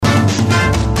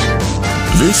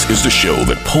This is the show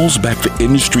that pulls back the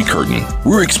industry curtain.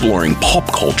 We're exploring pop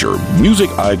culture, music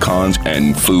icons,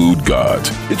 and food gods.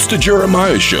 It's the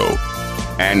Jeremiah Show,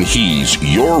 and he's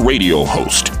your radio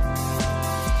host.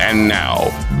 And now,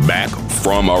 back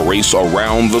from a race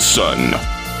around the sun,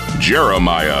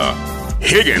 Jeremiah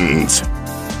Higgins.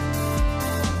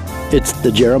 It's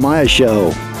the Jeremiah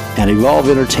Show and Evolve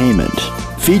Entertainment,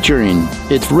 featuring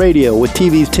It's Radio with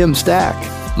TV's Tim Stack.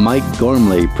 Mike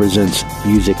Gormley presents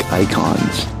Music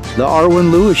Icons, The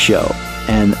Arwen Lewis Show,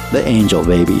 and The Angel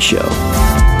Baby Show. Did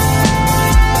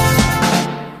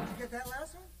you get that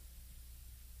last one?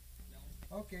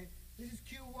 No. Okay, this is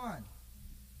Q1.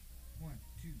 1,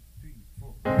 2, 3,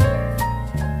 4.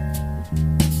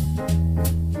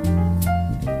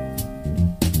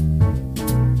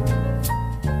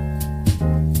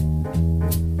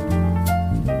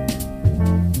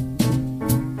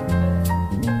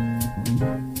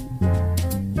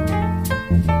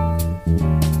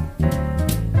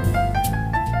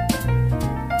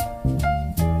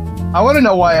 I want to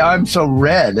know why I'm so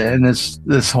red in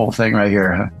this whole thing right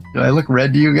here. Do I look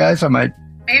red to you guys? I might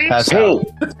pass out.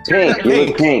 Pink. You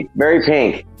look pink. Very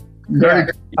pink.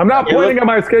 I'm not pointing at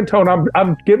my skin tone.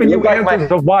 I'm giving you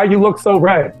answers of why you look so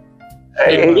red.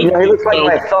 He looks like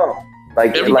my thumb.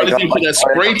 Everybody's using that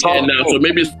spray tan now, so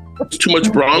maybe it's too much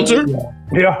bronzer.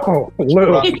 Yo,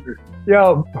 Lou.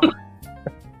 Yo.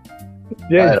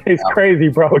 Yeah, it's crazy,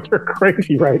 bro. You're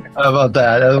crazy right now. How about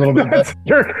that? A little bit better.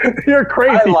 You're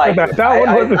crazy for that.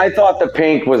 I thought the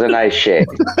pink was a nice shade.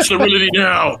 Serenity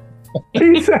now.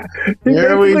 He said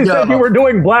you were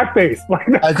doing blackface.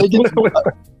 I think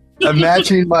I'm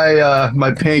matching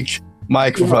my pink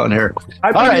microphone here.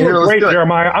 I think you look great,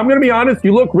 Jeremiah. I'm going to be honest.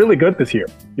 You look really good this year.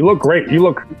 You look great. You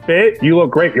look fit. You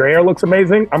look great. Your hair looks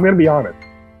amazing. I'm going to be honest.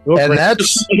 And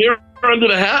that's hair under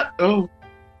the hat. Oh,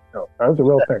 no, that was a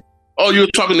real thing. Oh, you were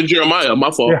talking to Jeremiah. My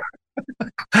fault.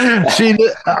 Yeah. See,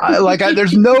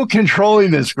 there's no controlling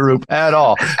this group at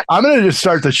all. I'm going to just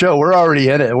start the show. We're already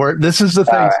in it. This is the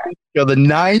Thanksgiving show, the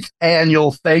 9th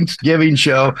annual Thanksgiving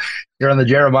show here on the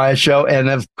Jeremiah Show. And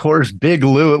of course, Big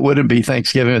Lou. It wouldn't be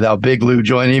Thanksgiving without Big Lou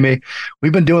joining me.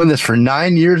 We've been doing this for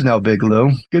 9 years now, Big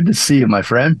Lou. Good to see you, my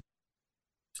friend.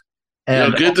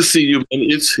 And good to see you. And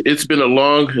it's been a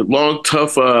long,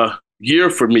 tough year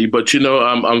for me. But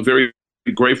I'm very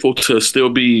grateful to still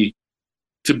be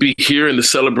here and to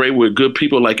celebrate with good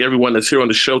people like everyone that's here on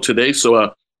the show today.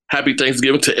 So happy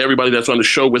Thanksgiving to everybody that's on the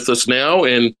show with us now,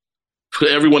 and for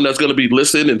everyone that's going to be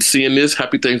listening and seeing this,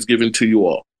 happy Thanksgiving to you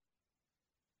all.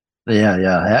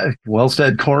 Yeah. Well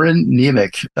said, Corin,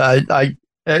 Nemac. I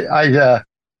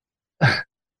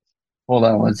hold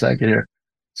on one second here.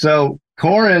 So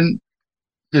Corin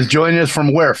is joining us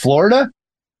from where? Florida?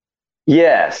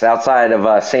 Yes, outside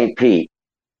of St. Pete.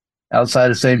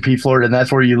 Outside of St. Pete, Florida, and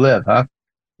that's where you live, huh?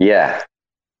 Yeah.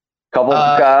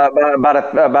 About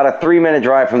a 3-minute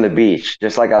drive from the beach,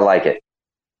 just like I like it.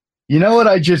 You know what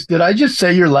did I just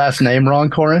say your last name wrong,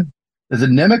 Corin? Is it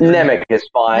Nemac? Nemac is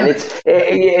fine.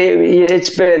 It's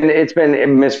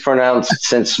been mispronounced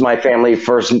since my family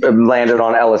first landed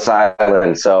on Ellis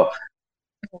Island, so.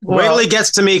 Wait till he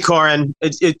gets to me, Corin.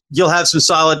 You'll have some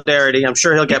solidarity. I'm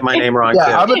sure he'll get my name wrong, too.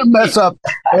 I'm going to mess up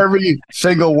every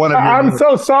single one of you. I'm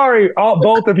so sorry,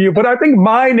 both of you, but I think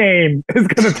my name is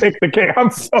going to take the cake.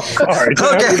 I'm so sorry.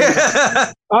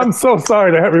 Okay. I'm so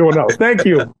sorry to everyone else. Thank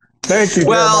you. Well,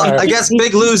 Jeremiah. I guess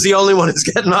Big Lou's the only one who's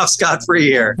getting off scot-free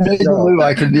here. Big Lou,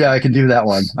 I can do that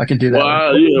one. I can do that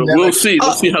one. Yeah, we'll see.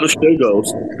 Let's see how the show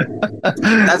goes.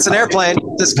 That's an airplane.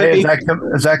 This could Hey, be.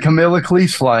 is that Camilla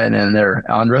Cleese flying in there,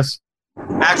 Andras?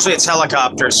 Actually, it's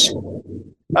helicopters.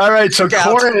 All right, so Look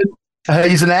out. Corin,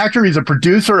 he's an actor, he's a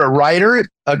producer, a writer,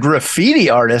 a graffiti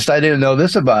artist. I didn't know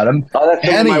this about him. Oh,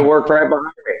 that's my work right behind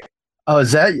me. Oh,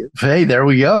 is that? Hey, there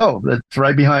we go. That's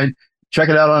right behind. Check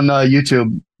it out on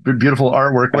YouTube. Beautiful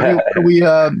artwork.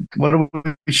 What are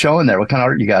we showing there? What kind of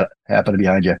art you got happening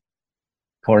behind you,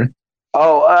 Corin?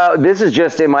 Oh, this is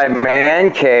just in my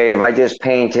man cave. I just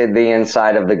painted the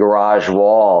inside of the garage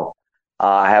wall.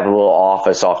 I have a little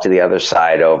office off to the other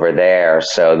side over there.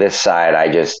 So this side,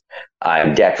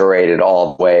 I'm decorated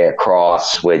all the way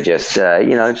across with just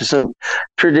some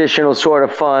traditional sort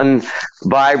of fun,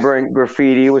 vibrant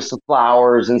graffiti with some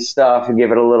flowers and stuff, and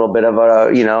give it a little bit of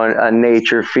a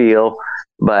nature feel.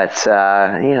 But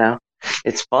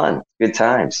it's fun, good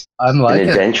times. I'm liking an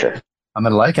adventure. I'm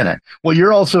liking it. Well,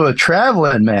 you're also a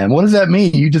traveling man. What does that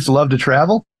mean? You just love to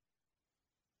travel?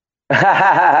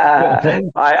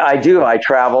 I do. I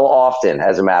travel often,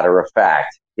 as a matter of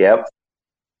fact. Yep.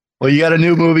 Well, you got a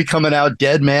new movie coming out,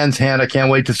 Dead Man's Hand. I can't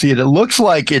wait to see it. It looks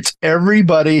like it's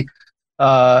everybody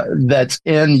that's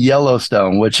in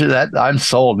Yellowstone, which that I'm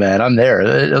sold, man. I'm there.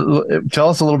 Tell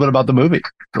us a little bit about the movie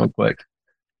real quick.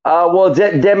 Well,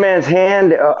 Dead Man's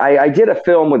Hand, I did a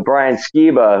film with Brian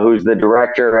Skiba, who's the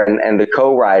director and the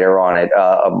co-writer on it,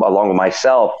 along with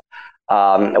myself.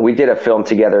 We did a film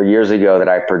together years ago that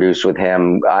I produced with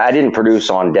him. I didn't produce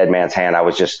on Dead Man's Hand. I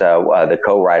was just the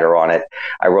co-writer on it.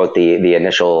 I wrote the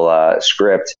initial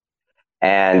script.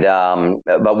 And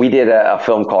but we did a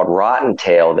film called Rotten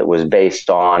Tail that was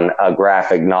based on a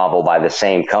graphic novel by the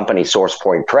same company, Source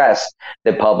Point Press,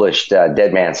 that published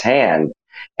Dead Man's Hand.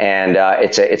 And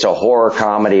it's a horror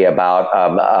comedy about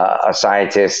a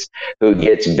scientist who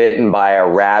gets bitten by a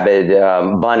rabid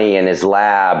bunny in his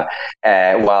lab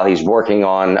while he's working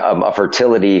on a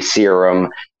fertility serum,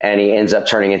 and he ends up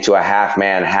turning into a half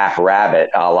man, half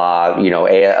rabbit, a la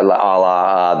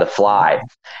The Fly.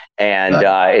 And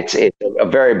it's a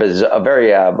very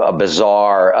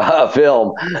bizarre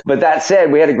film. But that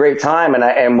said, we had a great time.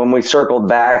 And when we circled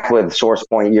back with Source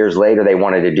Point years later, they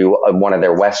wanted to do one of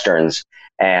their Westerns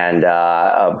and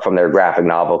from their graphic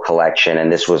novel collection.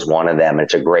 And this was one of them.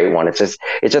 It's a great one. It's a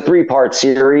 3-part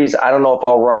series. I don't know if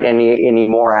I'll write any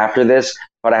more after this,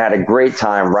 but I had a great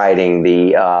time writing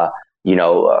the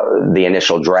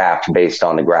initial draft based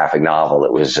on the graphic novel.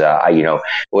 It was,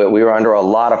 we were under a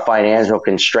lot of financial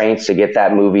constraints to get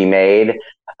that movie made,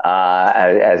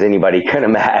 as anybody can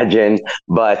imagine.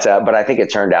 But I think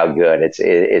it turned out good. It's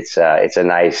a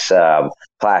nice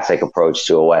classic approach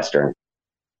to a Western.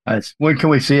 Nice. When can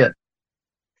we see it?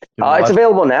 It's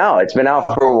available now. It's been out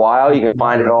for a while. You can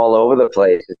find it all over the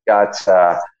place. It's got,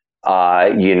 I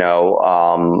don't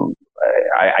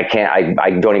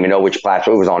even know which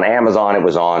platform. It was on Amazon. It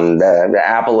was on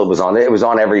Apple. It was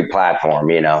on every platform,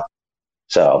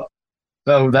 So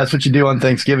that's what you do on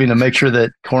Thanksgiving to make sure that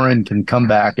Corin can come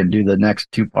back and do the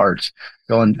next 2 parts.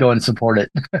 Go and support it.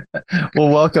 Well,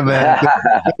 welcome, man. Good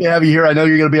to have you here. I know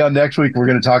you're going to be on next week. We're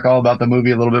going to talk all about the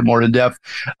movie a little bit more in depth.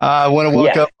 I want to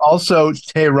welcome also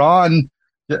Tehran.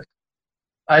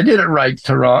 I did it right,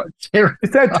 Tehran. You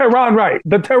said Tehran right.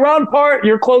 The Tehran part,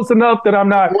 you're close enough that I'm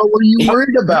not. What were you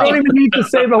worried about? You don't even need to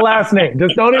say the last name.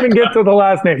 Just don't even get to the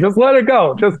last name. Just let it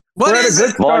go. Just what is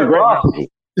it? Von Gossry.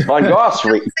 Von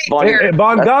Gossry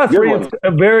is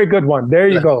a very good one. There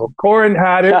you go. Corin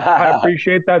had it. I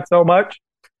appreciate that so much.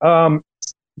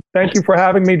 Thank you for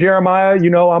having me, Jeremiah.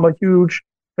 I'm a huge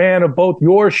fan of both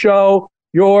your show,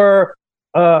 your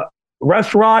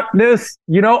restaurantness,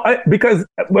 because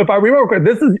if I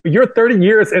remember, you're 30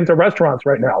 years into restaurants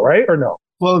right now, right? Or no?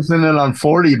 Closing in on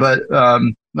 40, but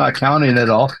not counting it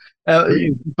all.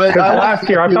 But last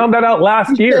year, I found that out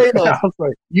last year.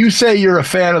 You say you're a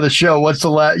fan of the show. What's the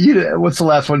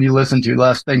last one you listened to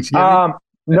last Thanksgiving?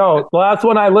 No, the last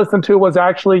one I listened to was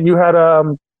actually you had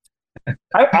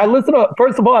I listened to,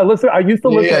 first of all, I used to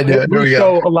listen to the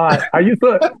show a lot.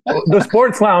 The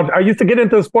Sports Lounge. I used to get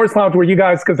into the Sports Lounge with you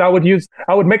guys because I would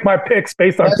make my picks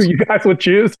based on who you guys would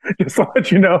choose, just to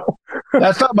let you know.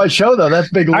 That's not my show though. That's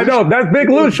Big Lou's. I know, that's Big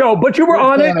Lou's show, but you were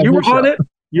on it. You were on it.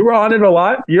 You were on it a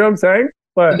lot. You know what I'm saying?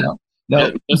 But no.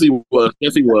 Yes, he was.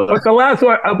 But the last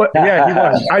one, he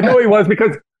was. I know he was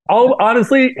because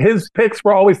honestly, his picks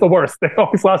were always the worst. They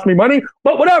always lost me money.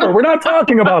 But whatever, we're not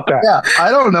talking about that. Yeah, I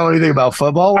don't know anything about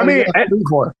football.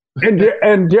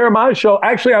 And Jeremiah's show,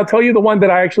 actually, I'll tell you the one that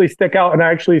I actually stick out and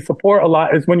I actually support a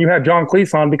lot is when you had John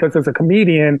Cleese on, because as a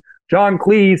comedian, John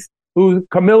Cleese, who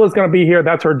Camilla's going to be here,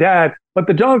 that's her dad. But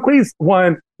the John Cleese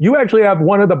one, you actually have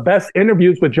one of the best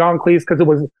interviews with John Cleese because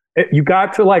you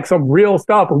got to like some real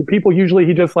stuff. And people usually,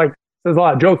 he just like says a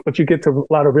lot of jokes, but you get to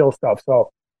a lot of real stuff. So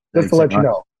just to let you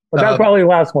know. But that's probably the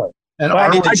last one. And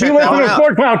I do listen to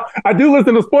Sports Lounge. I do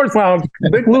listen to Sports Lounge.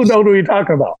 Big Lou knows who you're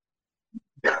talking about.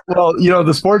 Well,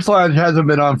 the Sports Lounge hasn't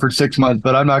been on for 6 months,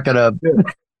 but I'm not going to.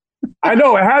 I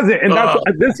know it hasn't. And that's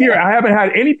this year. I haven't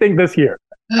had anything this year.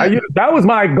 That was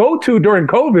my go-to during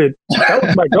COVID. That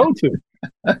was my go-to.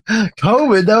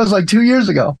 COVID? That was like 2 years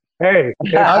ago. Hey,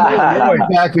 I'm going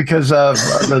back because of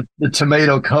the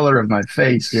tomato color of my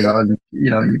face, and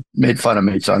you made fun of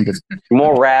me, so I'm just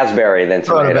more raspberry than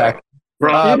tomato. Back.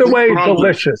 Either way,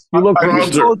 delicious. You look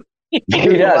good. He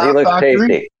does. He looks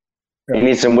tasty. You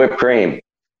need some whipped cream.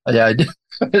 Yeah, I do.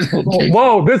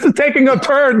 Whoa, this is taking a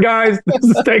turn, guys. This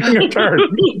is taking a turn.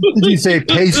 Did you say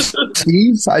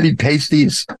pasties? I need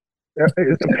pasties.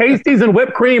 Pasties and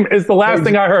whipped cream is the last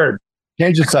thing I heard.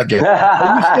 Change the subject.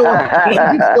 Are you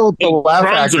still at the Laugh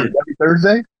Factory every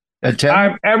Thursday at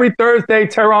 10? Every Thursday,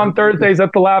 Tehran Thursdays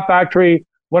at the Laugh Factory.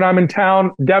 When I'm in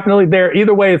town, definitely there.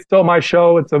 Either way, it's still my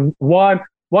show. It's a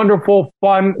wonderful,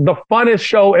 fun, the funnest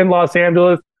show in Los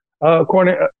Angeles,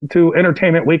 according to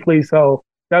Entertainment Weekly. So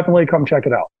definitely come check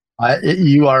it out.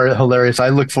 You are hilarious. I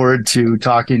look forward to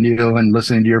talking to you and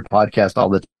listening to your podcast all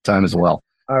the time as well.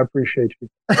 I appreciate you.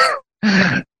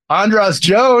 Andras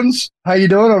Jones, how you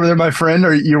doing over there, my friend?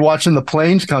 Or you're watching the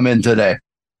planes come in today?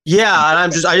 Yeah,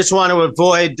 and I just want to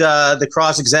avoid the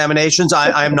cross examinations.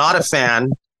 I'm not a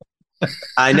fan.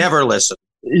 I never listen.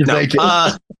 No.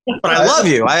 But I love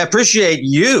you. I appreciate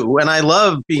you, and I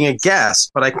love being a guest.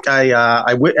 But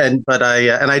I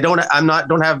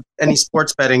don't have any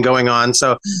sports betting going on.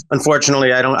 So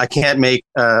unfortunately, I can't make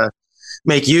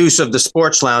use of the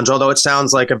sports lounge. Although it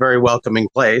sounds like a very welcoming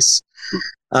place.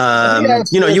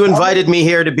 You invited me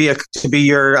here to be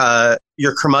your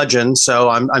curmudgeon. So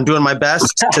I'm doing my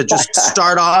best to just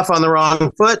start off on the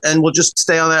wrong foot, and we'll just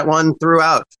stay on that one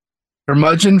throughout.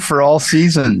 Curmudgeon for All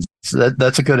Seasons.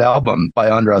 That's a good album by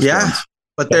Andras. Yeah, Jones.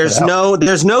 But there's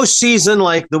no season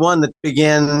like the one that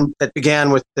began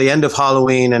with the end of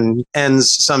Halloween and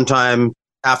ends sometime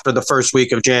after the first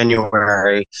week of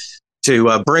January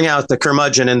to bring out the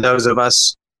curmudgeon in those of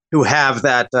us who have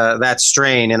that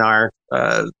strain in our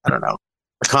our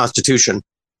constitution.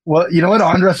 Well, you know what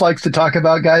Andras likes to talk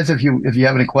about, guys? If you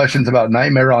have any questions about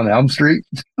Nightmare on Elm Street.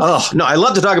 Oh, no, I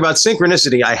love to talk about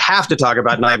synchronicity. I have to talk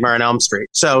about Nightmare on Elm Street.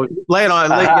 So lay it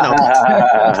on,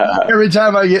 Every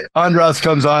time Andras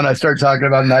comes on, I start talking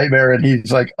about Nightmare, and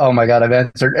he's like, oh my God, I've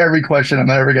answered every question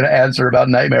I'm ever going to answer about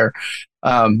Nightmare.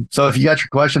 So if you got your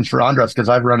questions for Andras, because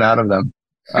I've run out of them.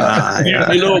 One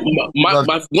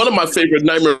of my favorite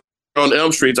Nightmare on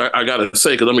Elm Street, I got to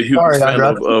say, because I'm a huge fan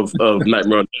of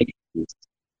Nightmare on Elm Street.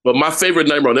 But my favorite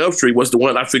Nightmare on Elm Street was the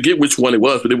one, I forget which one it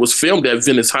was, but it was filmed at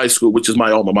Venice High School, which is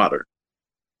my alma mater.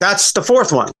 That's the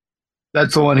fourth one.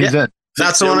 That's the one he's in.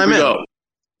 That's the one I'm in.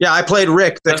 Yeah, I played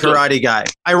Rick, the karate guy.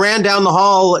 I ran down the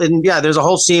hall, and there's a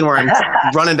whole scene where I'm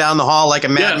running down the hall like a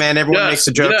madman. Everyone makes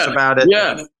the jokes about it.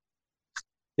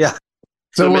 Yeah.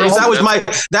 So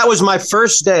that was my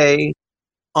first day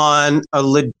on a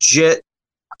legit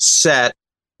set.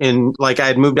 I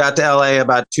had moved out to LA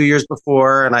about 2 years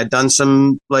before, and I'd done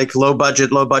some low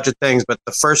budget things. But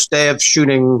the first day of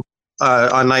shooting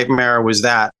on Nightmare was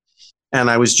that. And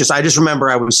I just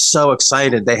remember I was so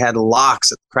excited. They had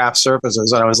locks at craft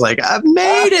surfaces, and I was like, I've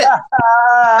made it.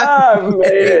 I've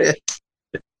made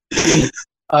it.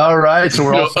 All right. So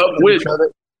we're all with each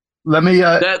other. Let me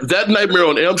that Nightmare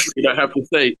on Elm Street, I have to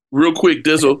say, real quick,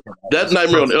 Dizzle, that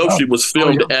Nightmare on Elm Street was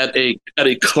filmed at a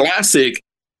classic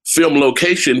film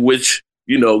location, which,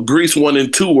 Grease 1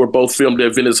 and 2 were both filmed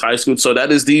at Venice High School. So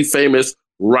that is the famous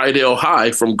Rydell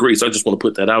High from Grease. I just want to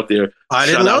put that out there. I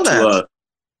didn't know that.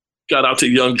 Shout out to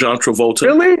young John Travolta.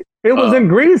 Really? It was in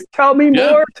Grease? Tell me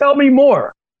more. Tell me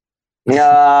more.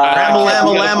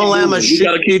 Lama,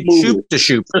 shoop to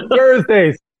shoop.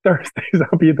 Thursdays,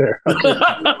 I'll be there.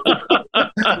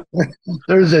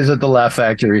 Thursdays at the Laugh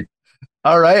Factory.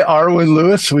 All right, Arwen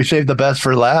Lewis, we saved the best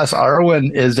for last.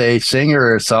 Arwen is a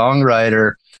singer,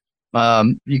 songwriter.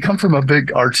 You come from a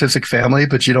big artistic family,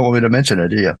 but you don't want me to mention it,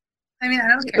 do you? I mean, I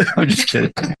don't care. I'm just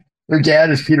kidding. Her dad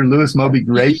is Peter Lewis Moby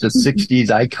Grape, the 60s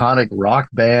iconic rock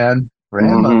band.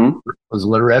 Grandma was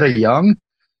Loretta Young.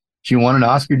 She won an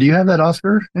Oscar. Do you have that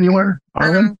Oscar anywhere,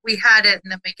 Arwen? We had it,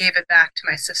 and then we gave it back to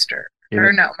my sister.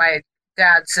 My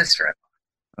dad's sister.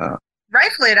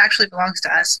 Rightfully, it actually belongs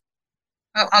to us.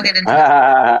 Oh, I'll get into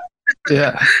it.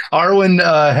 Yeah. Arwen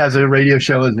has a radio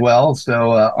show as well.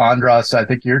 So, Andras, I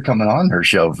think you're coming on her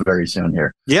show very soon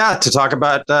here. Yeah, to talk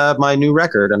about my new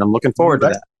record, and I'm looking forward to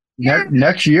that.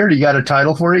 Next year, do you got a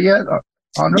title for it yet,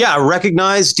 Andras? Yeah,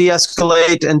 Recognize,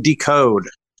 De-Escalate, and Decode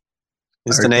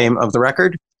is the name of the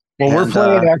record. Well, we're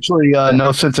playing actually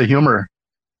No Sense of Humor.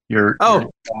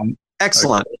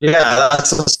 Excellent. Yeah,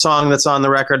 that's a song that's on the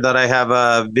record that I have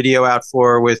a video out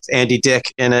for with Andy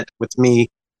Dick in it, with me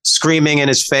screaming in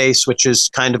his face, which is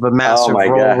kind of a massive role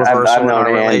reversal in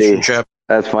our relationship.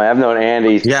 That's funny. I've known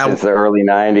Andy since the early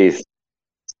 90s.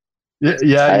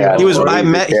 Yeah.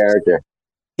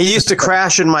 He used to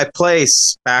crash in my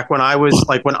place back when I was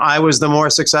the more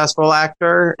successful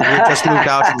actor. He just moved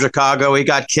out from Chicago. He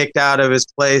got kicked out of his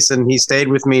place, and he stayed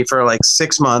with me for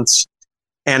 6 months.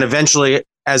 And eventually,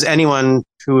 as anyone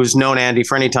who's known Andy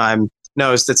for any time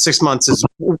knows, that 6 months is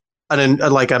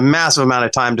a massive amount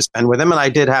of time to spend with him. And I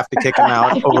did have to kick him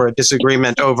out over a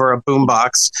disagreement over a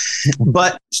boombox.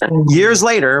 But years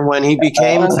later, when he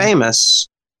became famous,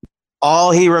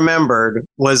 all he remembered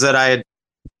was that I had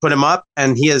put him up,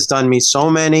 and he has done me so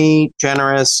many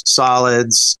generous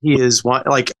solids. He is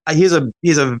he's a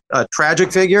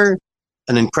tragic figure,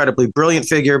 an incredibly brilliant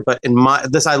figure, but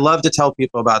I love to tell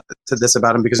people about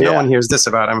him because no one hears this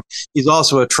about him. He's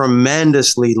also a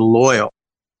tremendously loyal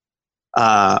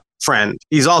friend.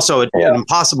 He's also an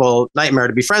impossible nightmare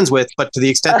to be friends with, but to the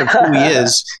extent of who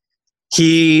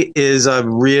he is a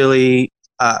really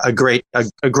a great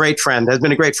friend, has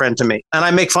been a great friend to me. And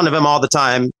I make fun of him all the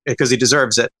time because he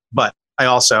deserves it. But I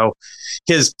also,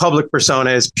 his public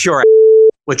persona is pure,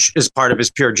 which is part of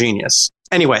his pure genius.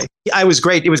 Anyway, it was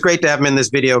great to have him in this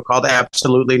video called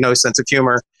Absolutely No Sense of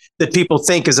Humor that people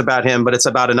think is about him, but it's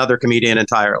about another comedian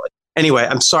entirely. Anyway,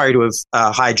 I'm sorry to have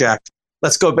hijacked.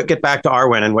 Let's get back to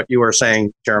Arwen and what you were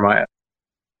saying, Jeremiah.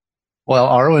 Well,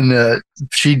 Arwen,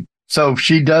 she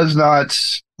does not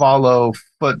follow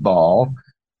football.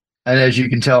 And as you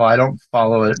can tell, I don't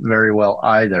follow it very well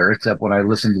either, except when I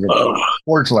listen to the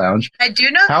Sports Lounge. I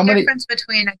do know the difference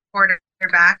between a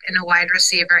quarterback and a wide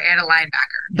receiver and a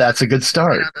linebacker. That's a good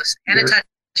start. And a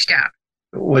touchdown.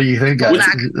 What do you think, guys?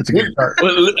 That's a good start.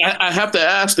 Well, I have to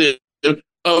ask that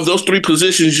of those three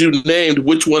positions you named,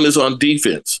 which one is on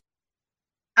defense?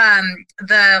 The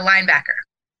linebacker.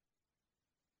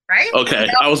 Right? Okay,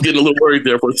 I was getting a little worried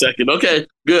there for a second. Okay,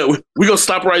 good. We're gonna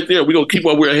stop right there. We're gonna keep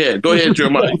while we're ahead. Go ahead,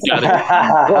 Jeremiah. You got it.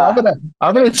 Well,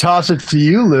 I'm gonna toss it to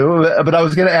you, Lou. But I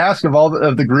was gonna ask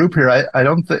of the group here. I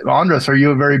don't think, Andras, are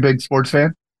you a very big sports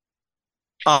fan?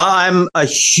 I'm a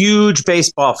huge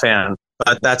baseball fan,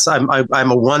 but I'm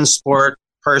a one sport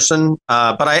person.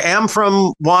 But I am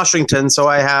from Washington, so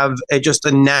I have just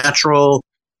a natural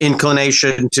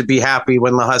inclination to be happy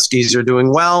when the Huskies are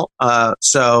doing well.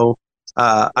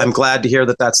 I'm glad to hear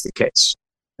that that's the case.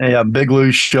 Yeah, Big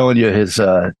Lou's showing you his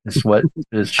shirt.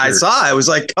 I saw. I was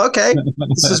like, okay,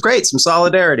 this is great. Some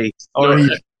solidarity. I really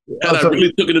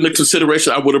took it into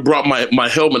consideration, I would have brought my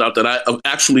helmet out that I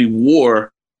actually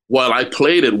wore while I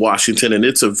played at Washington, and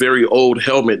it's a very old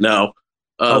helmet now.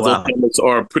 Those helmets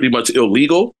are pretty much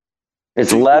illegal.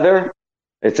 It's leather.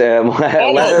 It's a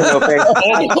leather. No face.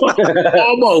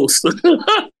 Almost.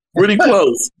 Pretty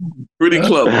close. Like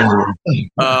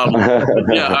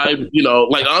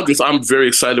Andras, I'm very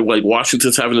excited. Like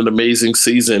Washington's having an amazing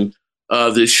season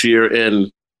this year,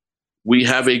 and we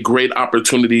have a great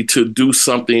opportunity to do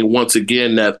something once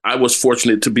again that I was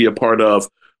fortunate to be a part of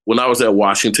when I was at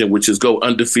Washington, which is go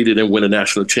undefeated and win a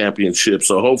national championship.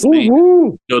 So hopefully,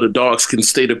 the Dogs can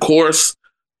stay the course.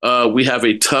 We have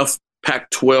a tough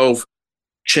Pac-12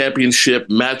 championship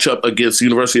matchup against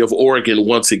University of Oregon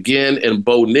once again, and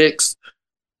Bo Nix.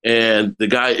 And the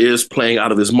guy is playing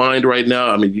out of his mind right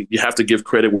now. I mean, you have to give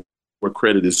credit where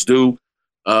credit is due.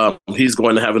 He's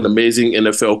going to have an amazing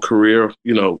NFL career,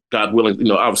 God willing,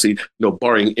 obviously,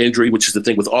 barring injury, which is the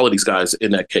thing with all of these guys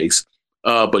in that case.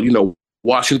 But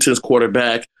Washington's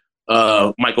quarterback,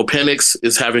 Michael Penix,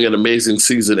 is having an amazing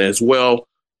season as well.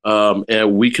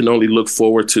 And we can only look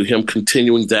forward to him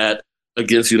continuing that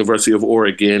against University of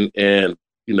Oregon. And,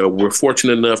 we're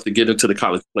fortunate enough to get into the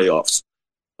college playoffs.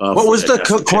 What was the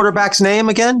quarterback's name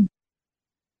again?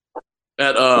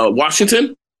 At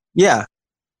Washington? Yeah.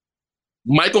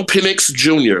 Michael Penix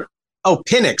Jr. Oh,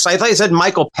 Penix. I thought you said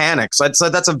Michael Panix.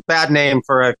 That's a bad name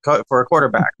for a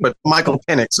quarterback, but Michael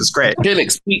Penix is great.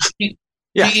 Penix.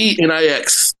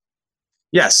 P-E-N-I-X.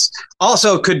 Yes.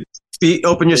 Also could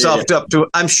open yourself up to,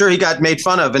 I'm sure he got made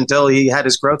fun of until he had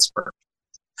his growth spurt.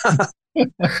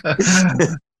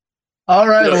 All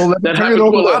right. Well, that happened to a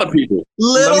lot of people.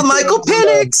 Little Michael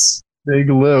Penix. Big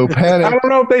Lou. Penix. I don't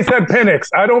know if they said Penix.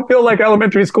 I don't feel like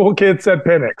elementary school kids said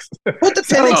Penix. Put the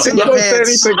Penix in your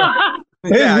pants.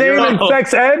 His name in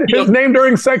sex ed, his name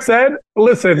during sex ed.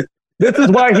 Listen, this is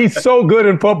why he's so good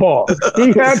in football.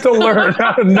 He had to learn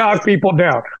how to knock people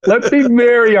down. Let's be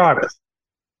very honest.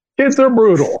 Kids are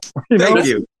brutal. Thank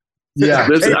you. Yeah.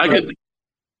 Listen,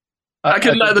 I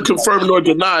can neither confirm nor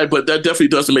deny, but that definitely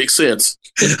doesn't make sense.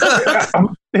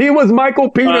 He was Michael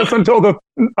Penis until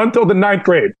the ninth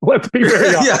grade. Let's be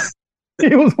very honest. Yeah.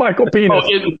 He was Michael Penis.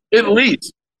 At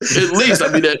least. I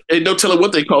mean, ain't no telling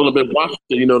what they call him in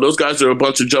Washington. Those guys are a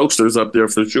bunch of jokesters up there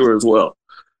for sure as well.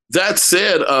 That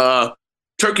said,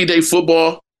 Turkey Day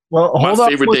football. Well, hold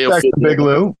on for a second, Big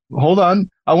Lou. Hold on.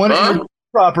 I want to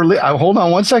properly. Hold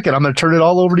on 1 second. I'm going to turn it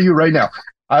all over to you right now.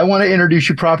 I want to introduce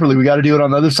you properly. We got to do it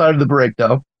on the other side of the break,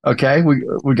 though. Okay, we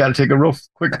got to take a real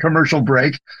quick commercial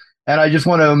break. And I just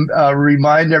want to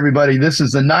remind everybody, this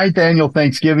is the 9th annual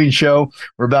Thanksgiving show.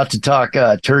 We're about to talk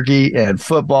turkey and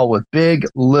football with Big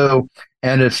Lou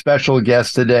and a special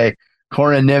guest today,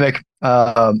 Corin Nemac.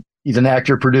 He's an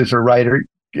actor, producer, writer,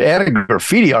 and a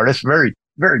graffiti artist. Very,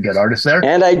 very good artist there.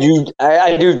 And I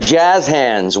do jazz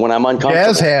hands when I'm uncomfortable.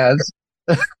 Jazz hands.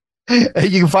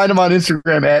 You can find him on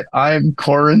Instagram at I'm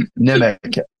Corin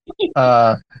Nemac.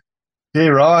 Hey,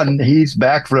 Ron, he's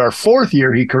back for our 4th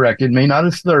year. He corrected me, not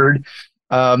his 3rd.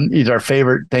 He's our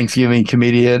favorite Thanksgiving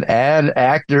comedian and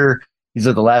actor. He's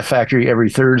at the Laugh Factory every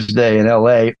Thursday in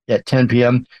LA at 10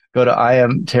 p.m. Go to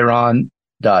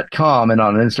IamTehran.com, and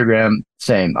on Instagram,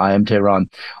 same, I am Tehran.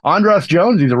 Andras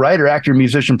Jones, he's a writer, actor,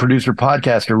 musician, producer,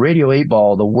 podcaster, Radio 8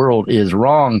 Ball, The World Is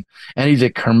Wrong, and he's a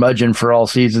curmudgeon for all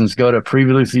seasons. Go to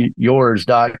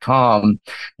previouslyyours.com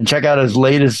and check out his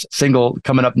latest single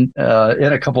coming up in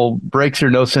a couple breaks here,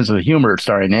 No Sense of Humor,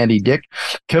 starring Andy Dick.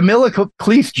 Camilla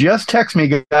Cleese just texted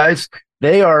me, guys.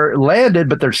 They are landed,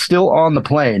 but they're still on the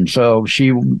plane. So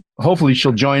hopefully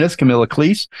she'll join us. Camilla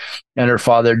Cleese and her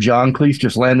father, John Cleese,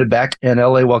 just landed back in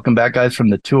LA. Welcome back, guys,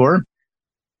 from the tour.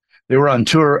 They were on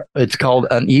tour. It's called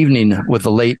An Evening with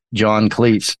the Late John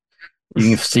Cleese. You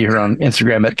can see her on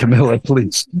Instagram at Camilla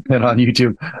Cleese and on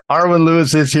YouTube. Arwen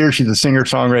Lewis is here. She's a singer,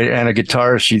 songwriter, and a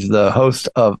guitarist. She's the host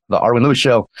of the Arwen Lewis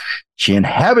Show. She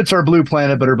inhabits our blue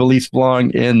planet, but her beliefs belong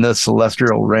in the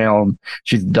celestial realm.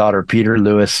 She's the daughter of Peter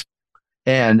Lewis.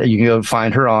 And you can go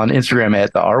find her on Instagram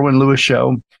at the Arwen Lewis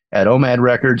Show, at OMAD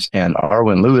Records, and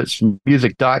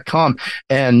ArwenLewisMusic.com.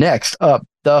 And next up,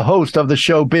 the host of the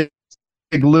show, Big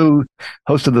Lou,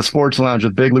 host of the Sports Lounge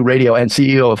with Big Lou Radio, and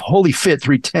CEO of Holy Fit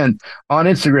 310 on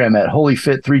Instagram at Holy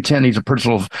Fit 310. He's a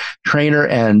personal trainer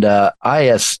and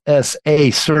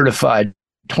ISSA certified,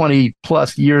 20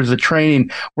 plus years of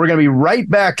training. We're going to be right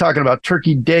back talking about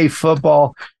Turkey Day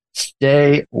football.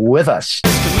 Stay with us.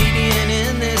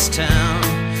 Town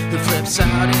who flips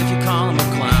out if you call him a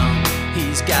clown.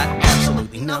 He's got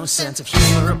absolutely no sense of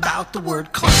humor about the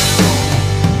word clown.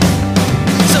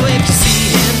 So if you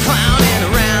see him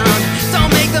clowning around, don't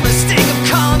make the mistake of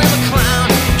calling him a clown,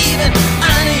 even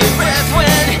under your breath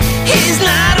when he's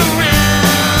not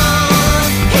around.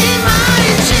 He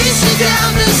might chase you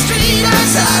down the street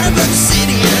outside of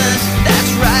Obsidian, that's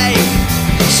right,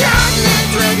 shouting and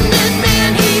threatening,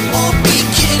 man, he won't be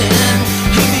kidding.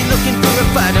 He'll be looking for a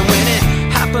fight, and when it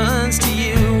happens to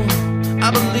you,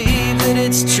 I believe that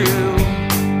it's true,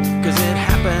 'cause it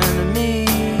happened to me.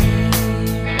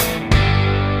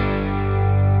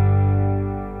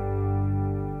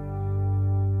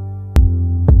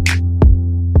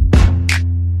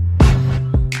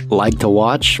 Like to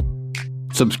watch?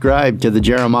 Subscribe to The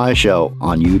Jeremiah Show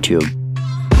on YouTube.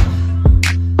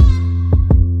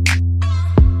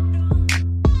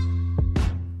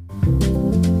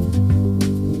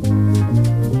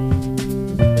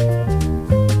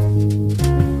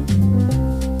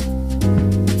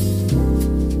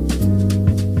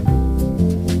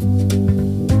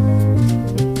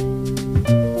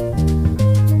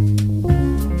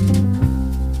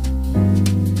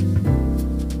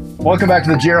 Welcome back to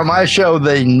the Jeremiah Show,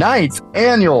 the 9th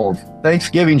annual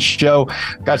Thanksgiving show.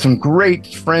 Got some great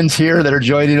friends here that are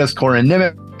joining us. Corin,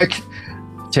 Nemac,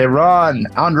 Tehran,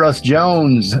 Andras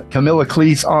Jones, Camilla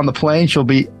Cleese on the plane. She'll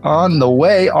be on the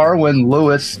way. Arwen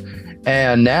Lewis,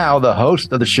 and now the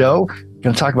host of the show.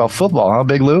 Going to talk about football, huh,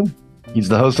 Big Lou? He's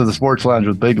the host of the Sports Lounge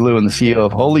with Big Lou and the CEO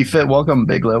of Holy Fit. Welcome,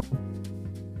 Big Lou.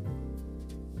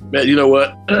 Man, you know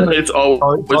what? It's always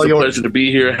a pleasure to be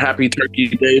here. Happy Turkey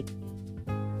Day.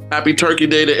 Happy Turkey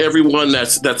Day to everyone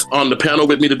that's on the panel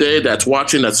with me today, that's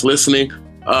watching, that's listening.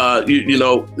 You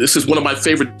know, this is one of my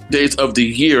favorite days of the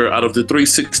year out of the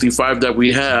 365 that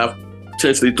we have,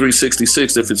 potentially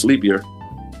 366 if it's leap year.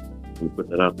 Let me put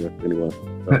that out there anyway.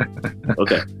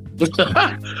 Okay.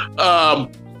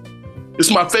 It's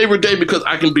my favorite day because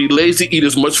I can be lazy, eat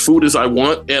as much food as I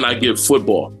want, and I get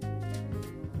football.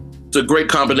 It's a great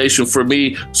combination for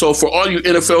me. So for all you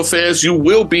NFL fans, you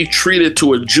will be treated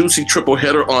to a juicy triple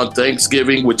header on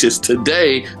Thanksgiving, which is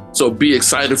today. So be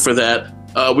excited for that.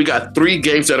 We got 3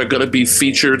 games that are going to be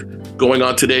featured going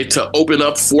on today. To open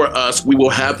up for us, we will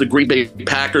have the Green Bay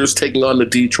Packers taking on the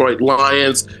Detroit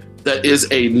Lions. That is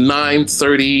a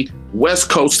 9:30 West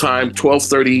Coast time,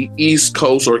 12:30 East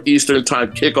Coast or Eastern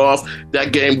time kickoff.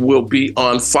 That game will be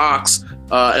on Fox.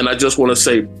 And I just want to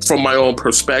say, from my own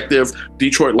perspective,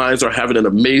 Detroit Lions are having an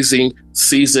amazing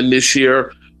season this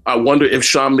year. I wonder if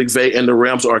Sean McVay and the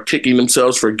Rams are kicking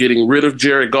themselves for getting rid of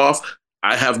Jared Goff.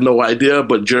 I have no idea,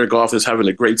 but Jared Goff is having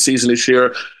a great season this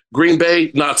year. Green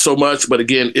Bay, not so much. But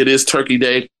again, it is Turkey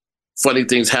Day. Funny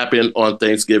things happen on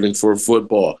Thanksgiving for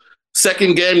football.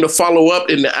 Second game to follow up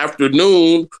in the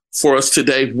afternoon for us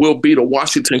today will be the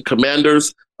Washington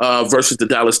Commanders versus the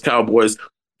Dallas Cowboys.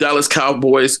 Dallas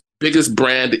Cowboys, biggest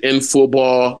brand in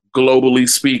football, globally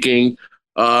speaking.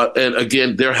 And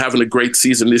again, they're having a great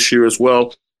season this year as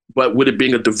well. But with it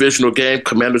being a divisional game,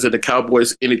 Commanders and the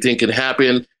Cowboys, anything can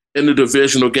happen in the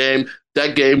divisional game.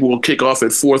 That game will kick off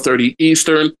at 4:30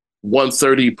 Eastern,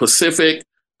 1:30 Pacific.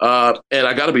 And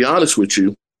I got to be honest with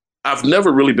you, I've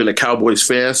never really been a Cowboys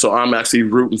fan, so I'm actually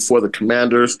rooting for the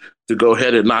Commanders to go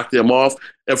ahead and knock them off.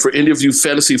 And for any of you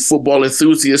fantasy football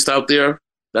enthusiasts out there,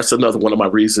 that's another one of my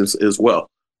reasons as well.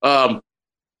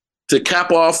 To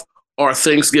cap off our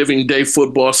Thanksgiving Day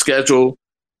football schedule,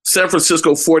 San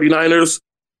Francisco 49ers,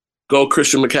 go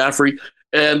Christian McCaffrey,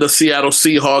 and the Seattle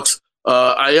Seahawks.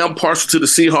 I am partial to the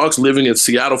Seahawks, living in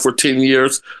Seattle for 10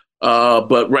 years,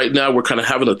 but right now we're kind of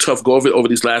having a tough go of it over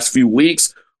these last few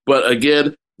weeks. But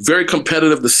again, very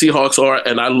competitive the Seahawks are,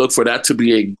 and I look for that to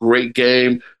be a great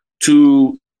game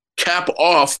to cap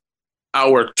off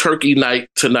our turkey night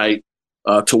tonight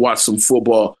to watch some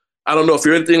football. I don't know if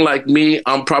you're anything like me,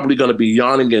 I'm probably going to be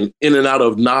yawning and in and out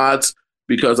of nods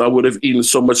because I would have eaten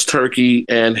so much turkey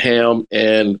and ham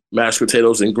and mashed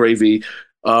potatoes and gravy.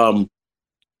 Who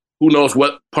knows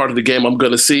what part of the game I'm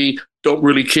going to see? Don't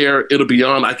really care. It'll be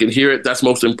on. I can hear it. That's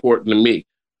most important to me.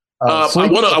 I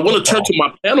want to turn to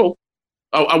my panel.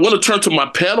 I want to turn to my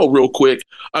panel real quick.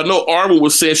 I know Arwen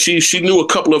was saying she knew a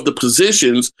couple of the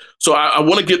positions, so I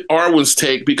want to get Arwen's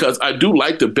take because I do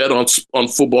like to bet on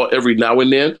football every now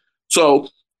and then. So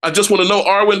I just want to know,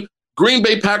 Arwen, Green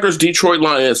Bay Packers, Detroit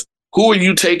Lions, who are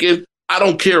you taking? I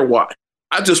don't care why.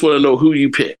 I just want to know who you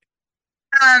pick.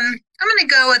 I'm going to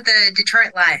go with the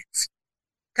Detroit Lions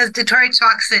because Detroit's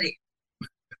Rock City.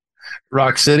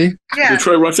 Rock City? Yeah.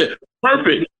 Detroit Rock City.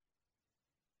 Perfect.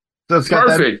 So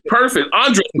Perfect.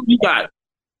 Andras, who you got?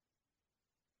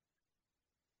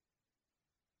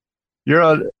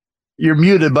 You're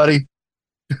muted, buddy.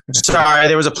 Sorry,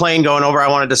 there was a plane going over. I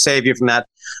wanted to save you from that.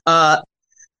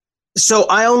 So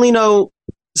I only know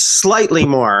slightly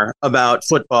more about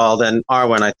football than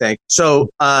Arwen, I think. So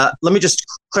let me just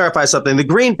clarify something. The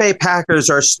Green Bay Packers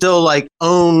are still like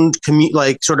owned,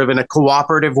 like sort of in a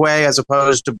cooperative way, as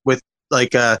opposed to with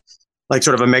like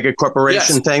sort of a mega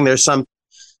corporation thing. There's some.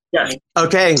 Yes.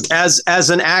 Okay. As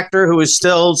an actor who is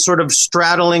still sort of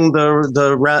straddling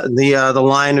the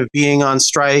line of being on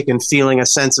strike and feeling a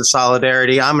sense of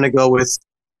solidarity, I'm going to go with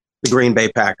the Green Bay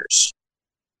Packers.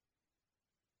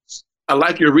 I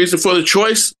like your reason for the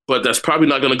choice, but that's probably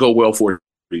not going to go well for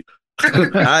you.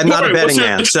 I'm not a betting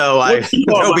man, so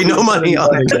there'll be no money on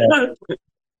it.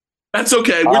 That's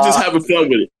okay. We're just having fun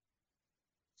with it.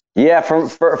 Yeah,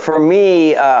 for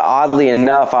me, oddly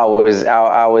enough, I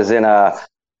was in a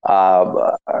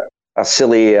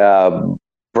silly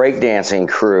breakdancing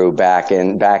crew back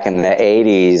in the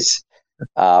 80s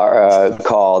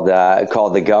called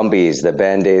the Gumbies. They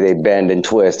bend and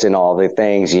twist and all the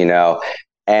things, you know.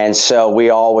 And so we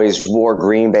always wore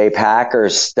Green Bay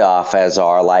Packers stuff as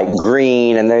our like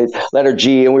green and the letter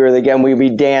G, and we'd be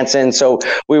dancing. So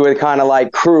we would kind of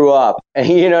like crew up,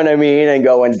 you know what I mean, and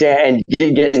go and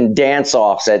getting dance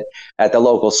offs at the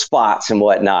local spots and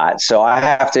whatnot. So I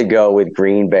have to go with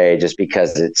Green Bay just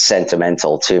because it's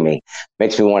sentimental to me.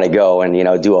 Makes me want to go and, you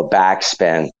know, do a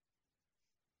backspin.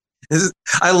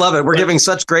 I love it. We're giving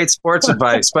such great sports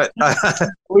advice, but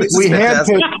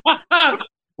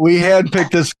we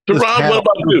handpicked this. Tehran, what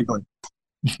about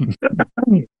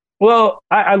you? Well,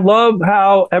 I love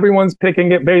how everyone's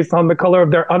picking it based on the color of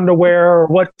their underwear or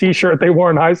what T-shirt they wore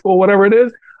in high school, whatever it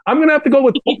is. I'm gonna have to go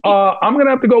with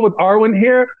Arwen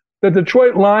here. The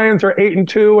Detroit Lions are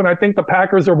 8-2, and I think the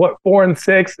Packers are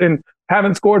 4-6 and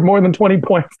haven't scored more than 20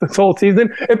 points this whole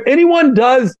season. If anyone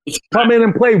does come in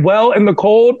and play well in the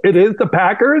cold, it is the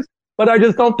Packers. But I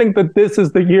just don't think that this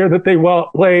is the year that they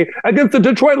will play against the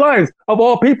Detroit Lions, of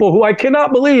all people, who I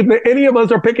cannot believe that any of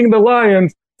us are picking the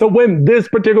Lions to win this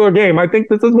particular game. I think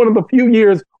this is one of the few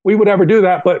years we would ever do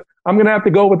that, but I'm going to have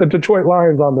to go with the Detroit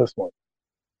Lions on this one.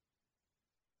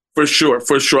 For sure.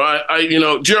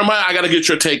 Jeremiah, I got to get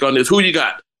your take on this. Who you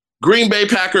got? Green Bay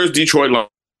Packers, Detroit Lions.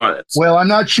 Well, I'm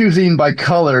not choosing by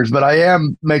colors, but I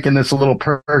am making this a little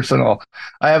personal.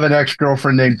 I have an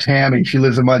ex-girlfriend named Tammy. She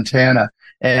lives in Montana,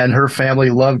 and her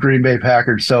family love Green Bay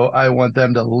Packers, so I want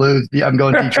them to lose. I'm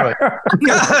going Detroit.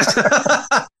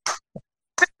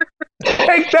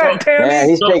 Take that, Tammy. Man,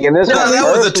 he's taking this one.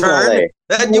 That was a turn.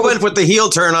 You went with the heel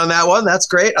turn on that one. That's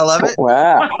great. I love it.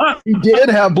 Wow. He did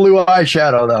have blue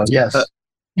eyeshadow, though. Yes.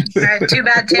 Too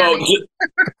bad, Tammy.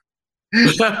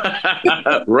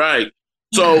 Right.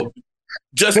 So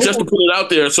just to put it out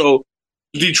there, so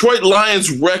Detroit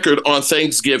Lions record on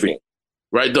Thanksgiving,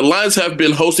 right? The Lions have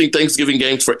been hosting Thanksgiving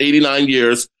games for 89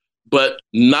 years, but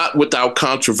not without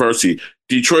controversy.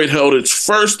 Detroit held its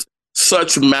first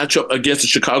such matchup against the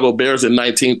Chicago Bears in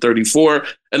 1934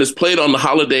 and has played on the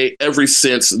holiday ever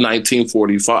since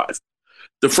 1945.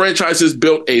 The franchise has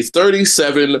built a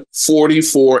 37,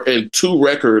 44, and 2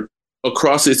 record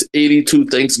across its 82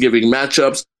 Thanksgiving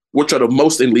matchups, which are the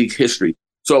most in league history.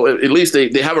 So at least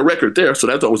they have a record there. So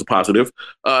that's always a positive.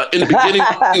 In the beginning,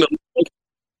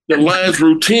 the Lions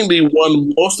routinely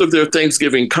won most of their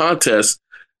Thanksgiving contests.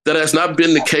 That has not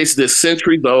been the case this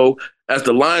century, though, as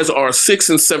the Lions are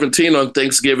 6-17 on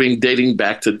Thanksgiving, dating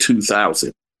back to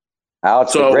 2000.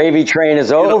 The gravy train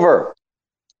is over.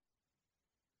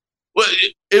 Well,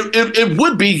 it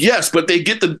would be, yes, but they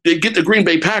get the Green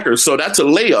Bay Packers, so that's a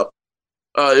layup.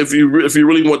 If you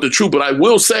really want the truth, but I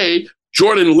will say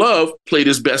Jordan Love played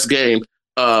his best game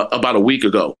about a week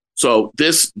ago. So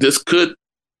this could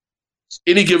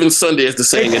any given Sunday, as the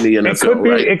saying in the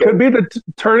NFL. It could be the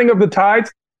turning of the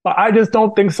tides, but I just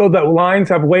don't think so. The Lions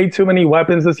have way too many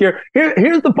weapons this year.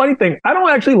 Here's the funny thing: I don't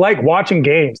actually like watching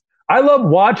games. I love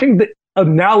watching the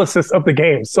analysis of the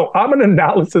games. So I'm an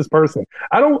analysis person.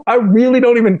 I really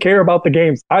don't even care about the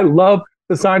games. I love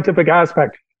the scientific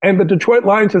aspect. And the Detroit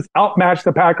Lions just outmatched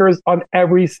the Packers on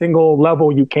every single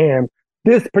level you can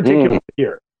this particular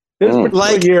year.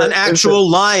 Like an actual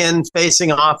lion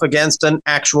facing off against an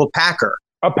actual Packer.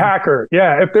 A Packer,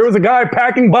 yeah. If there was a guy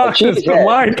packing boxes, the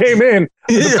lion came in,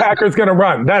 the Packer's going to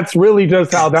run. That's really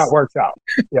just how that works out.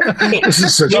 Yeah.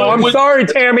 I'm sorry,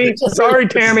 Tammy. Sorry,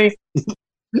 Tammy.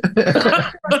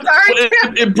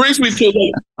 It brings me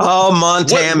to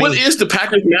Tammy. What is the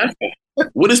Packers mascot?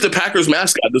 What is the Packers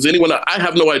mascot? Does anyone? I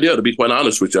have no idea, to be quite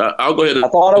honest with you. I'll go ahead and. I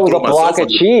thought it was a block of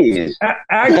cheese.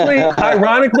 Actually,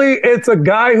 ironically, it's a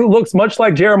guy who looks much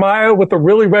like Jeremiah with a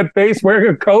really red face,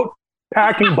 wearing a coat,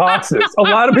 packing boxes. A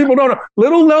lot of people don't know.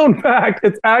 Little known fact: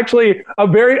 it's actually a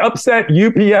very upset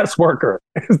UPS worker.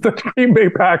 It's the Green Bay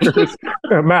Packers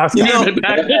mascot.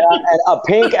 A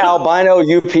pink albino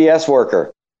UPS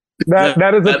worker.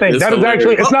 That is a thing. That is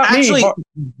actually, it's not me.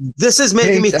 This is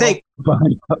making me think.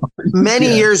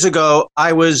 Many years ago,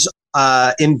 I was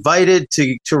invited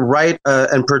to write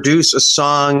and produce a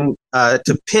song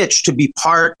to pitch to be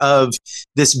part of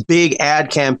this big ad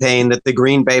campaign that the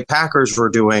Green Bay Packers were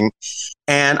doing.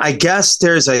 And I guess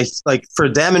there's for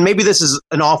them, and maybe this is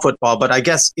an all football, but I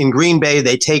guess in Green Bay,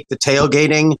 they take the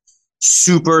tailgating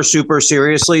super, super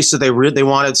seriously. So they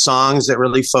wanted songs that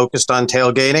really focused on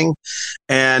tailgating.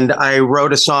 And I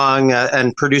wrote a song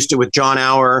and produced it with John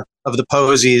Auer of the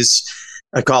Posies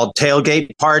called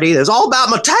Tailgate Party. It was all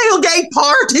about my tailgate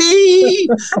party.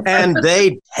 And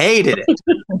they hated it.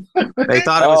 They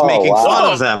thought I was making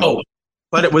fun of them.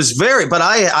 But it was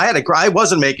I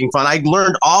wasn't making fun. I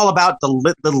learned all about the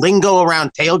lingo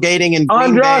around tailgating and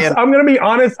Andras, I'm going to be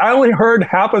honest. I only heard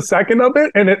half a second of it,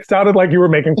 and it sounded like you were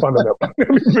making fun of them. I'm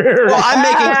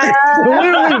making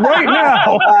literally right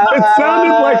now. It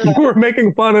sounded like you were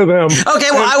making fun of them. Okay,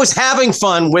 well, I was having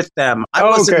fun with them. I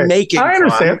wasn't making fun. I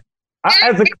understand.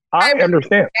 I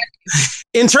understand.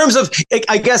 In terms of,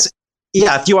 I guess,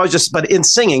 if you always but in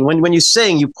singing, when you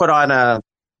sing, you put on a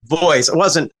voice. It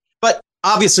wasn't, but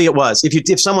obviously it was.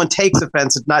 If someone takes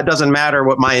offense, it doesn't matter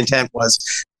what my intent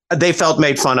was. They felt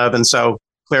made fun of, and so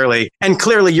clearly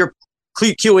you're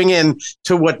cueing in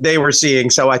to what they were seeing.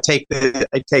 So I take it.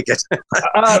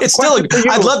 It's still.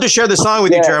 I'd love to share the song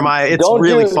with you, Jeremiah. It's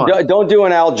really fun. Don't do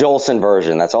an Al Jolson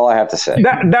version. That's all I have to say.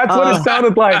 That's what it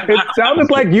sounded like. It sounded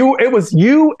like it was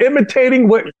you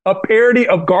imitating a parody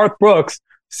of Garth Brooks,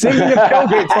 singing a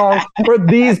tailgate song for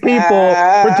these people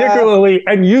particularly,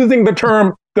 and using the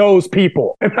term "those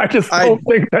people," and I just don't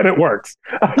think that it works.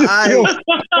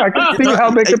 I can see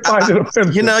how they could find it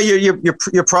offensive.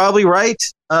 You're probably right.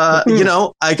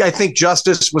 I think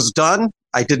justice was done.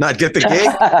 I did not get the gig.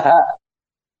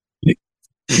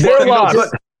 They're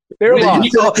lost. They're lost.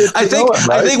 I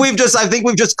think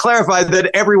we've just clarified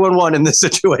that everyone won in this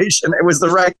situation. It was the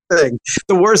right thing.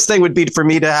 The worst thing would be for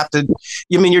me to have to.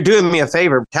 You're doing me a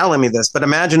favor telling me this, but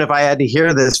imagine if I had to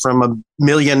hear this from 1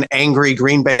 million angry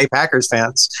Green Bay Packers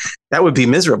fans. That would be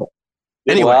miserable.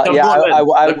 Anyway,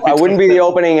 I wouldn't be the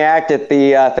opening act at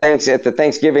the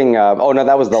Thanksgiving. Oh no,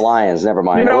 that was the Lions. Never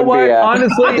mind. You know what?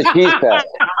 Honestly, the Cheese Fest.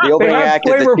 The opening act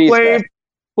at the Cheese Fest.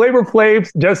 Flavor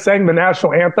Flav's just sang the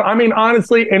national anthem. I mean,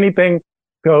 honestly, anything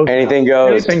goes. Anything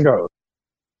goes. Anything goes.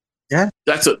 Yeah,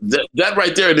 that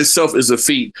right there in itself is a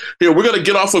feat. Here, we're going to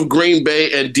get off of Green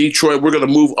Bay and Detroit. We're going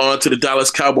to move on to the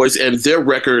Dallas Cowboys and their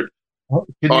record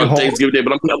on Thanksgiving Day.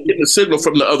 But I'm getting a signal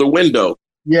from the other window.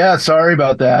 Yeah, sorry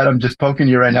about that. I'm just poking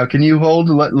you right now. Can you hold?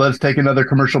 Let's take another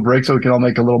commercial break so we can all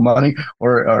make a little money,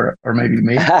 or maybe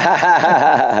me.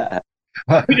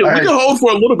 We can hold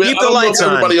for a little bit. Keep the lights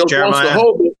on, everybody else Jeremiah. wants to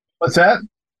hold it. What's that?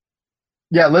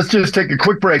 Yeah, let's just take a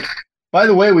quick break. By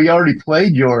the way, we already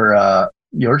played your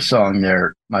song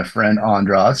there, my friend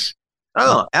Andras.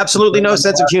 Oh, absolutely no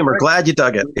sense of humor. Glad you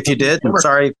dug it. If you did, I'm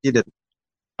sorry if you didn't.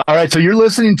 All right, so you're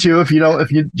listening to, if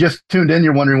you just tuned in,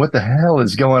 you're wondering what the hell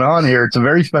is going on here. It's a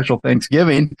very special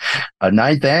Thanksgiving.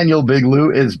 Ninth annual Big Lou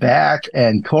is back,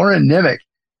 and Corin, Nemac,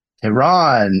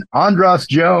 Tehran, Andras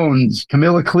Jones,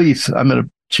 Camilla Cleese.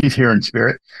 She's here in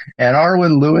spirit, and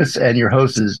Arwen Lewis, and your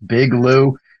host is Big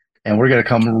Lou, and we're going to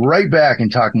come right back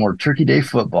and talk more Turkey Day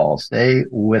football. Stay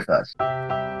with us.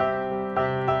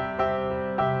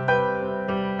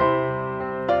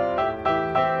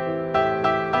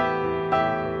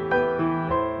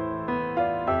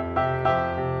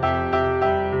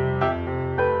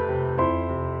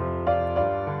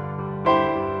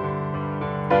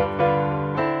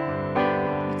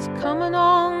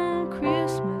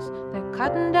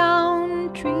 Cutting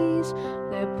down trees,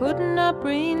 they're putting up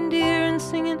reindeer and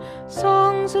singing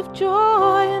songs of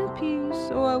joy and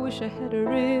peace. Oh, I wish I had a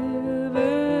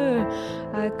river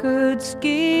I could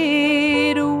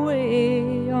skate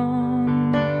away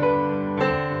on.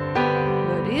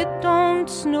 But it don't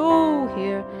snow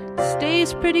here, it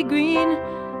stays pretty green.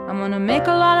 I'm gonna make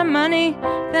a lot of money,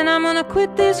 then I'm gonna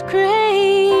quit this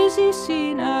crazy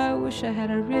scene. I wish I had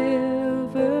a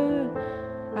river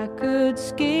I could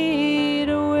skate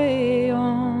away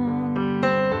on. I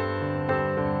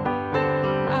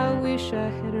wish I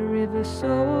had a river so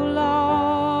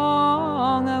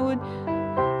long I would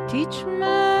teach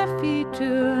my feet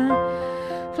to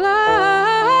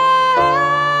fly.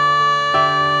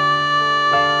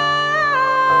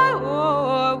 Oh,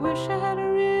 I wish I had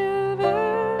a river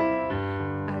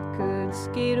I could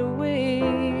skate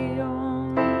away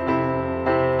on.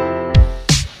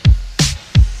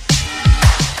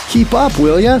 Keep up,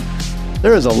 will ya?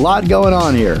 There is a lot going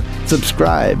on here.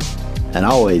 Subscribe and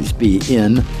always be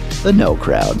in the know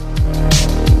crowd.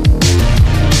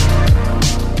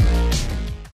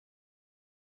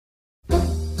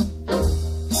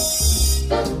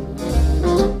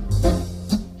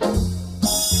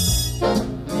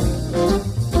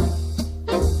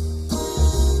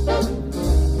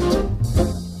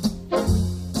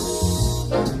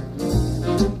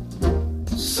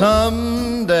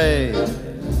 Someday,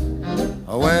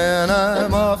 when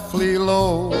I'm awfully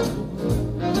low,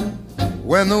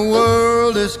 when the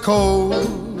world is cold,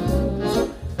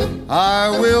 I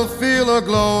will feel a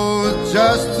glow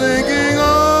just thinking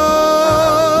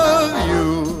of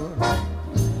you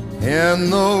in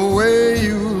the way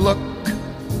you look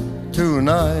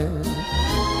tonight.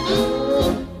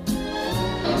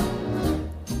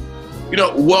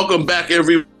 Welcome back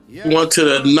everyone to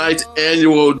the 9th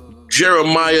annual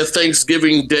Jeremiah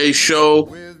Thanksgiving Day show.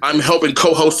 I'm helping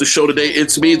co-host the show today.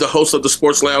 It's me, the host of the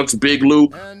Sports Lounge, Big Lou,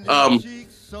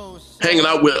 hanging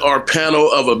out with our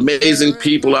panel of amazing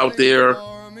people out there.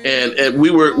 And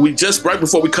we just, right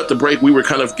before we cut the break, we were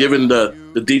kind of giving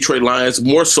the Detroit Lions,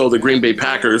 more so the Green Bay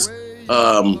Packers,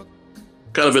 kind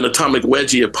of an atomic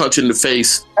wedgie, a punch in the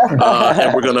face.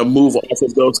 And we're going to move off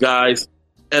of those guys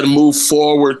and move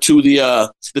forward to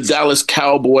the Dallas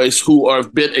Cowboys, who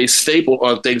have been a staple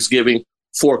on Thanksgiving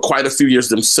for quite a few years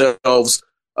themselves.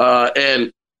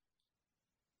 And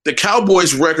the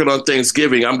Cowboys' record on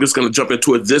Thanksgiving, I'm just going to jump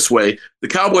into it this way. The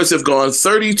Cowboys have gone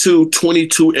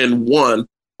 32-22-1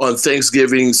 on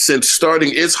Thanksgiving since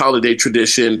starting its holiday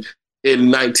tradition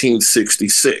in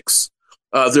 1966.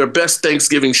 Their best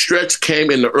Thanksgiving stretch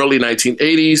came in the early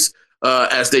 1980s,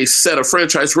 as they set a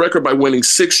franchise record by winning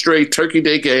 6 straight Turkey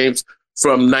Day games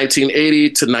from 1980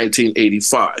 to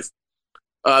 1985.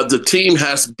 The team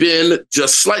has been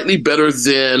just slightly better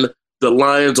than the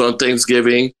Lions on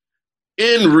Thanksgiving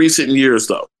in recent years,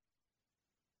 though.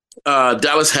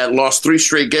 Dallas had lost 3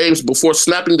 straight games before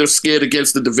snapping their skid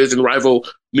against the division rival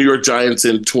New York Giants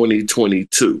in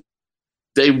 2022.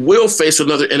 They will face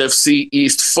another NFC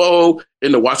East foe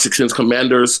in the Washington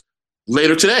Commanders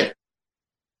later today.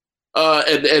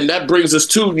 And that brings us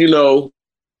to,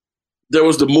 there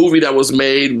was the movie that was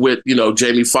made with,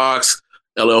 Jamie Foxx,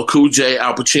 LL Cool J,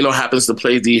 Al Pacino happens to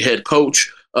play the head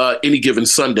coach Any Given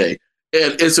Sunday.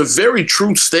 And it's a very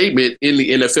true statement in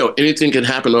the NFL. Anything can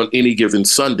happen on any given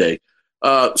Sunday.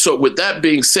 So with that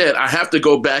being said, I have to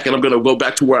go back, and I'm going to go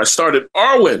back to where I started.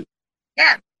 Arwen.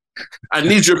 Yeah. I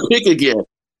need your pick again.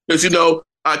 Because,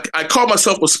 I call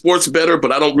myself a sports bettor,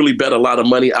 but I don't really bet a lot of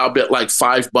money. I'll bet like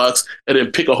 $5 and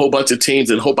then pick a whole bunch of teams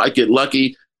and hope I get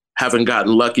lucky. Haven't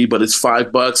gotten lucky, but it's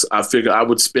 $5. I figure I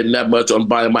would spend that much on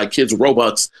buying my kids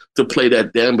Robux to play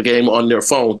that damn game on their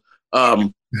phone.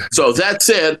 So that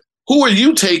said, who are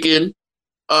you taking in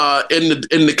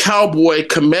the Cowboy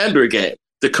Commander game?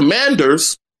 The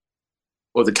Commanders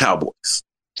or the Cowboys?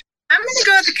 I'm going to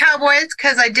go with the Cowboys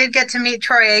because I did get to meet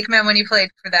Troy Aikman when he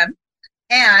played for them.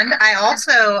 And I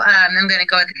also am going to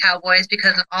go with the Cowboys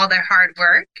because of all their hard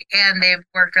work, and they've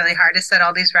worked really hard to set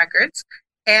all these records,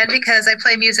 and because I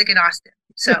play music in Austin,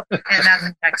 so and that's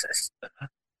in Texas.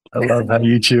 I love how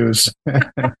you choose.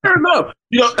 Fair enough.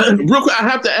 Real quick, I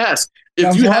have to ask: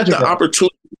 if you had the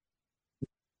opportunity,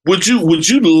 would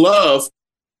you love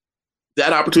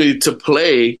that opportunity to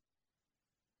play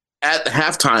at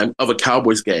halftime of a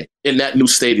Cowboys game in that new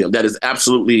stadium? That is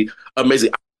absolutely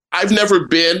amazing. I've never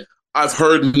been. I've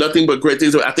heard nothing but great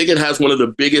things. I think it has one of the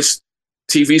biggest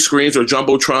TV screens or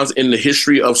jumbotrons in the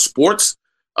history of sports.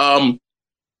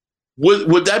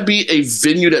 Would that be a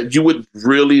venue that you would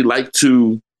really like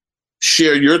to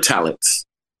share your talents?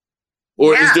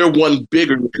 Or is there one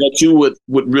bigger that you would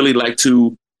really like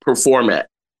to perform at?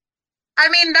 I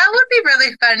mean, that would be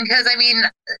really fun because, I mean,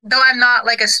 though I'm not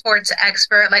like a sports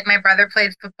expert, like my brother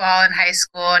played football in high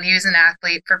school and he was an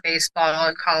athlete for baseball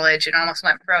in college and almost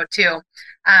went pro too.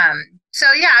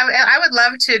 So yeah, I would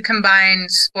love to combine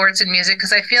sports and music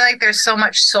because I feel like there's so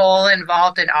much soul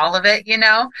involved in all of it,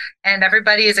 and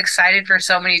everybody is excited for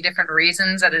so many different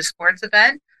reasons at a sports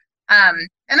event. And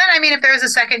then, I mean, if there was a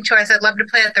second choice, I'd love to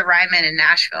play at the Ryman in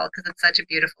Nashville because it's such a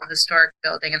beautiful historic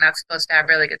building and that's supposed to have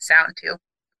really good sound too.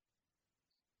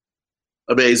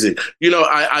 Amazing.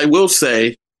 I will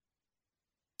say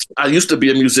I used to be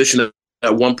a musician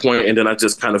at one point, and then I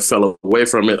just kind of fell away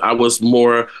from it. I was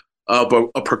more of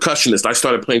a percussionist. I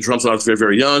started playing drums when I was very,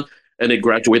 very young, and then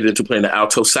graduated into playing the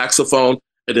alto saxophone.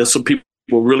 And then some people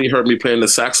really heard me playing the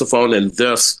saxophone, and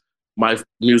thus my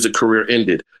music career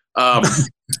ended.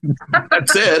 That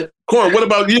said, Corin, what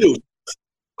about you?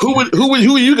 Who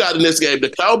you got in this game? The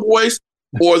Cowboys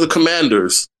or the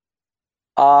Commanders?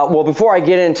 Well, before I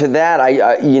get into that,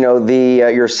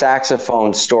 your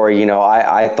saxophone story.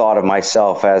 I thought of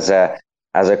myself as a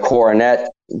cornet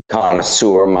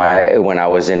connoisseur when I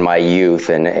was in my youth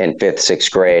in 5th,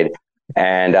 6th grade,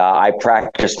 and I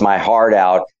practiced my heart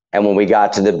out. And when we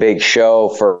got to the big show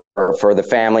for the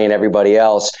family and everybody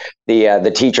else,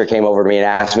 the teacher came over to me and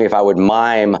asked me if I would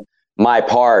mime my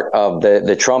part of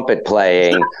the trumpet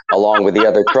playing along with the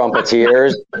other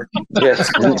trumpeters, just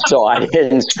so I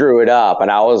didn't screw it up. And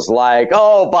I was like,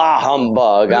 "Oh, bah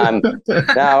humbug! I'm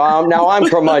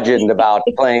curmudgeoned about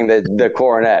playing the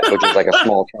cornet, which is like a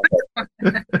small trumpet."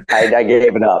 I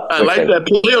gave it up. I like that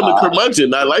play on the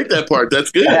curmudgeon. I like that part. That's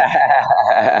good.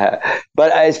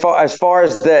 But as far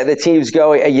as the teams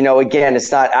go, again,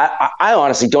 it's not. I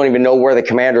honestly don't even know where the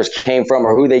Commanders came from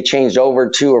or who they changed over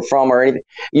to or from or anything.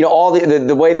 All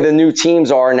the way the new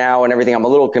teams are now and everything, I'm a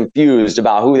little confused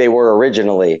about who they were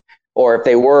originally, or if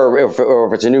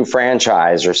it's a new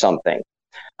franchise or something.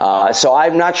 So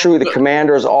I'm not sure who the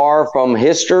Commanders are from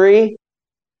history.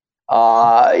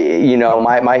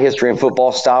 My history in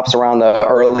football stops around the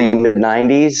early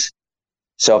mid-90s.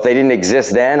 So if they didn't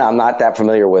exist then, I'm not that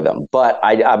familiar with them. But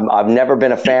I've never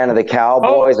been a fan of the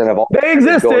Cowboys, and they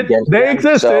existed. They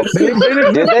existed. So, did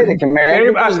they? The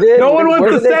Commanders did. No one wants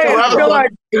to say it. I feel like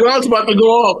Ron's about to go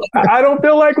off. I don't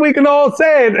feel like we can all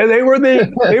say it. They were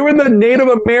the Native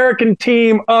American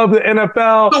team of the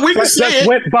NFL. So we can say it.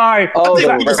 Went by.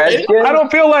 I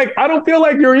don't feel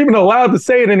like you're even allowed to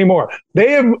say it anymore.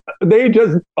 They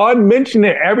just unmention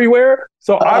it everywhere.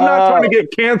 So I'm not trying to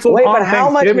get canceled. Wait, but how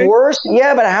much worse?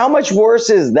 Yeah, but how much worse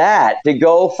is that to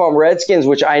go from Redskins,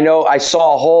 which I know I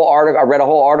saw a whole article, I read a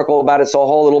whole article about it, saw a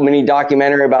whole little mini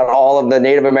documentary about all of the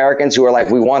Native Americans who are like,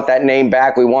 we want that name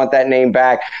back. We want that name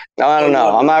back. I don't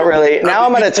know. I'm not really. Now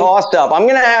I'm going to toss up. I'm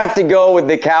going to have to go with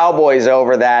the Cowboys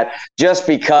over that just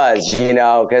because,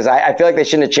 because I feel like they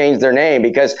shouldn't have changed their name,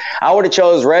 because I would have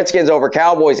chose Redskins over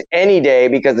Cowboys any day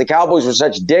because the Cowboys were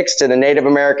such dicks to the Native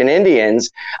American Indians.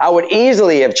 I would easily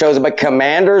have chosen, but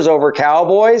Commanders over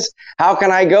Cowboys? How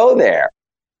can I go there?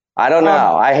 I don't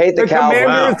know. I hate the Cowboys.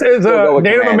 Commanders is a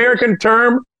Native American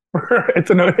term. It's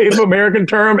a Native American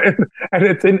term, and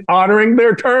it's in honoring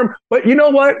their term. But you know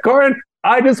what, Corin?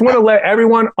 I just want to let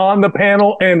everyone on the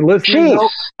panel and listening know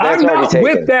I'm not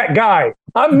with that guy.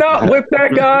 I'm not with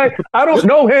that guy. I don't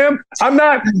know him. I'm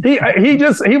not. He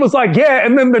was like, yeah.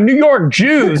 And then the New York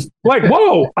Jews, like,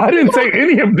 whoa, I didn't say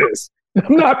any of this.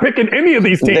 I'm not picking any of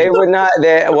these teams. They would not.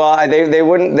 They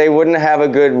wouldn't have a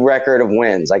good record of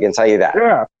wins. I can tell you that.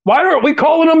 Yeah. Why aren't we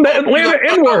calling them the Atlanta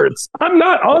N-words? I'm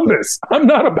not on this. I'm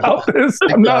not about this.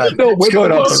 I'm not still with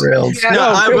going off the rails.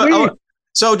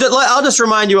 So I'll just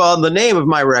remind you all the name of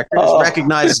my record is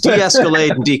Recognize,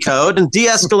 De-Escalate, and Decode. And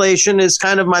de-escalation is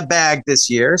kind of my bag this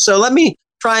year. So let me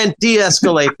try and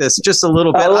de-escalate this just a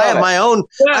little bit. I have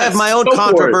my own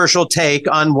controversial take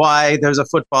on why there's a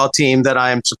football team that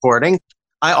I am supporting.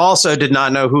 I also did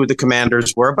not know who the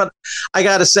Commanders were, but I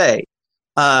got to say,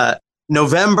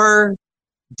 November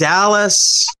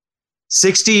Dallas,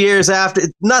 60 years after,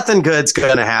 nothing good's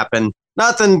going to happen.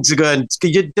 Nothing's good.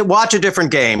 You watch a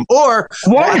different game, or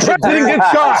one president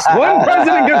gets shot. One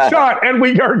president gets shot, and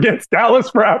we are against Dallas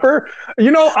forever.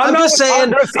 I'm not just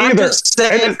saying. I'm either. just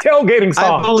saying. And it's tailgating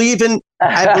song. I believe in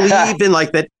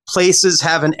like that. Places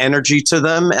have an energy to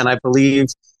them, and I believe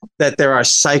that there are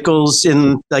cycles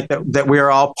in like that we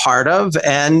are all part of.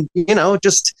 And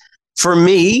just for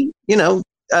me,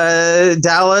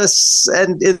 Dallas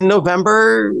and in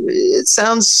November, it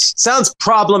sounds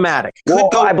problematic.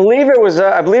 I believe it was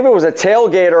a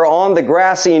tailgater on the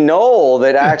grassy knoll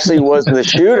that actually was the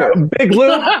shooter. Big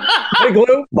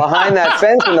Lou behind that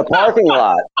fence in the parking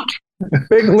lot.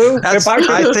 Big Lou. I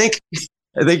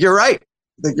think you're right.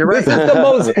 This is the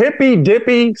most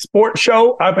hippy-dippy sports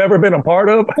show I've ever been a part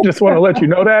of. I just want to let you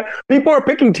know that. People are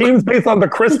picking teams based on the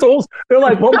crystals. They're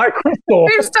like, well, my crystal.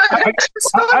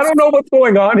 I don't know what's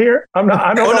going on here.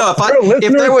 I don't know.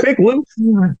 If there were Big Lou.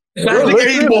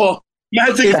 Magic 8 Ball.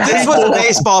 If this was a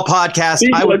baseball podcast,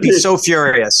 I would be so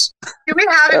furious. Do we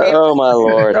have it? Oh, my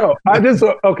Lord.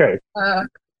 Okay.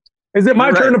 Is it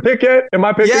my turn to pick yet? Am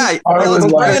I picking? Yeah, let's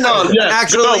bring in an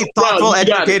actually thoughtful,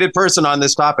 educated person on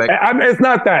this topic. It's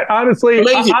not that. Honestly,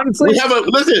 we have a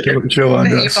listen. Show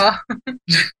Andras.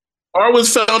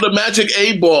 Arwen's found a magic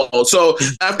 8 ball. So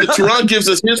after Tehran gives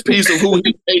us his piece of who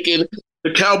he's taking,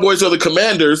 the Cowboys or the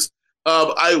Commanders,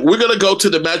 we're gonna go to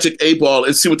the magic 8 ball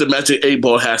and see what the magic 8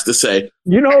 ball has to say.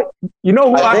 You know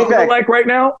who I feel like right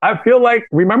now? I feel like,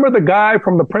 remember the guy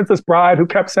from The Princess Bride who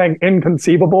kept saying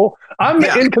inconceivable? I'm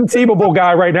the inconceivable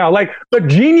guy right now. Like the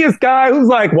genius guy who's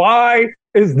like, why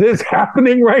is this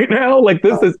happening right now? Like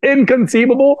this is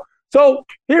inconceivable. So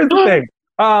here's the thing.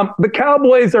 The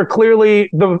Cowboys are clearly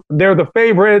they're the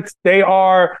favorites. They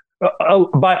are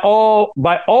by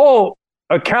all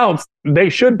accounts, they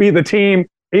should be the team.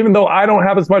 Even though I don't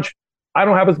have as much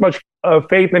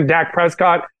faith in Dak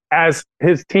Prescott as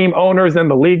his team owners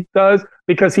and the league does,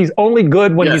 because he's only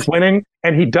good when he's winning,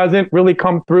 and he doesn't really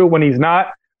come through when he's not.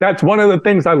 That's one of the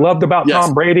things I loved about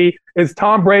Tom Brady. Is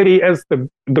Tom Brady as the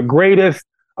greatest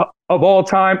of all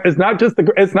time is not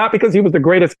it's not because he was the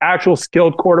greatest actual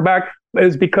skilled quarterback,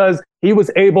 it's because he was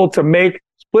able to make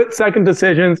split-second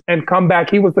decisions and come back.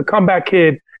 He was the comeback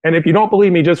kid. And if you don't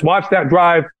believe me, just watch that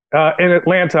drive in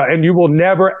Atlanta, and you will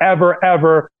never, ever,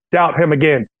 ever doubt him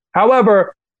again.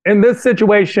 However, in this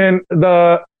situation,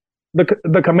 the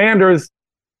Commanders,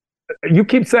 you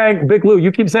keep saying, Big Lou, you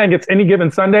keep saying it's any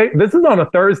given Sunday. This is on a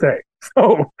Thursday.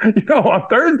 So, on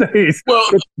Thursdays. Well,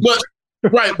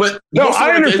 but no,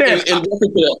 I understand.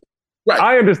 Right.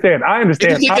 I understand.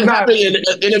 Anything can happen in an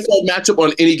NFL matchup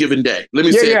on any given day. Let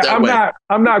me say it that way.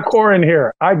 I'm not Corin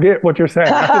here. I get what you're saying.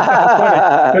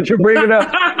 But you bring it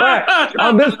up. But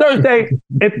on this Thursday,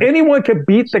 if anyone could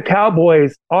beat the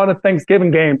Cowboys on a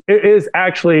Thanksgiving game, it is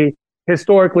actually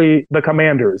historically the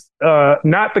Commanders.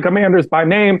 Not the Commanders by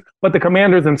name, but the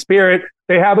Commanders in spirit.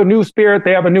 They have a new spirit.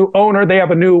 They have a new owner. They have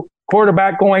a new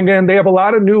quarterback going in. They have a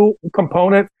lot of new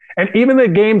components. And even the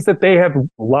games that they have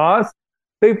lost,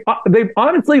 They've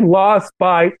honestly lost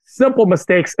by simple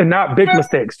mistakes and not big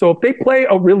mistakes. So if they play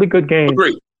a really good game,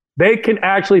 they can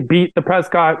actually beat the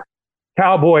Prescott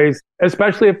Cowboys,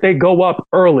 especially if they go up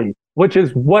early, which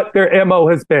is what their MO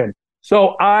has been.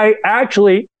 So I'm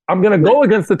going to go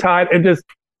against the tide and just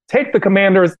take the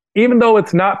Commanders, even though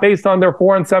it's not based on their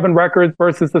 4-7 records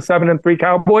versus the 7-3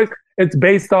 Cowboys. It's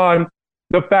based on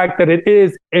the fact that it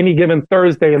is any given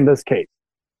Thursday in this case.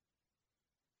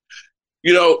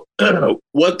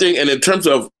 One thing, and in terms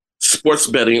of sports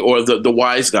betting or the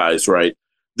wise guys, right?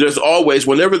 There's always,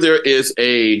 whenever there is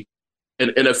an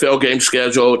NFL game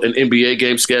scheduled, an NBA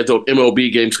game scheduled,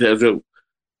 MLB game scheduled,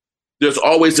 there's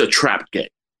always a trap game,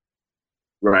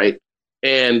 right?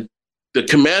 And the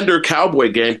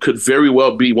Commander-Cowboy game could very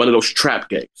well be one of those trap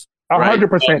games.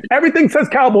 100%. Everything says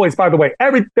Cowboys, by the way.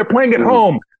 They're playing at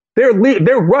home. They're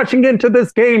rushing into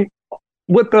this game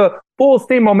with the full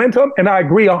steam momentum, and I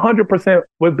agree 100%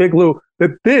 with Big Lou that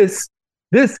this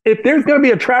if there's going to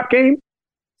be a trap game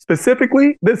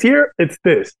specifically this year, it's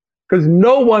this, because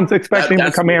no one's expecting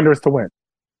the Commanders to win.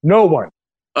 No one.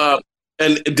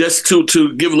 And just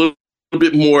to give a little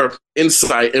bit more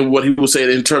insight in what he was saying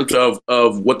in terms of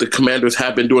what the Commanders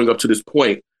have been doing up to this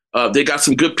point, they got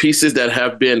some good pieces that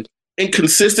have been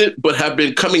inconsistent, but have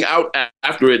been coming out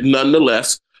after it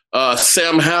nonetheless.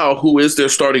 Sam Howell, who is their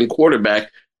starting quarterback,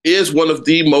 is one of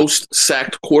the most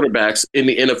sacked quarterbacks in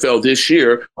the NFL this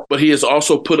year, but he has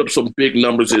also put up some big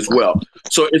numbers as well.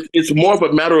 So it's more of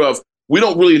a matter of, we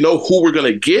don't really know who we're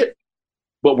going to get,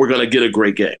 but we're going to get a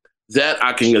great game. That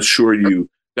I can assure you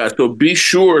guys. So be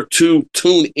sure to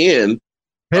tune in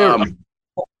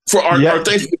for our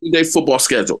Thanksgiving Day football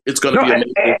schedule. It's going to be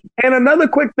amazing. And another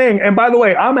quick thing, and by the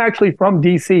way, I'm actually from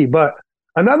DC, but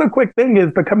another quick thing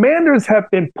is the Commanders have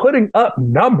been putting up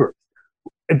numbers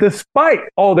despite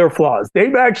all their flaws.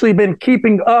 They've actually been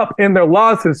keeping up in their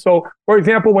losses. So, for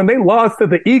example, when they lost to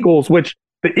the Eagles, which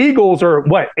the Eagles are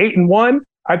 8-1.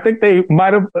 I think they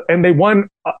might have, and they won.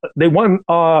 They won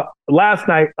last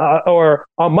night or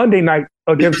on Monday night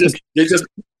against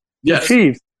the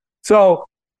Chiefs. So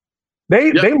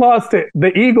they lost to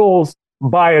the Eagles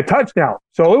by a touchdown.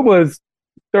 So it was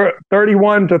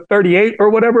 31-38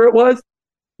 or whatever it was.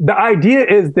 The idea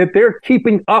is that they're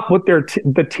keeping up with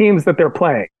the teams that they're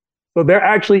playing. So they're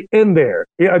actually in there,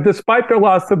 despite their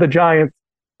loss to the Giants,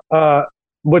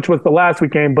 which was the last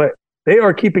week game. But they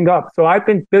are keeping up. So I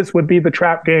think this would be the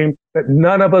trap game that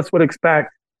none of us would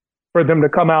expect for them to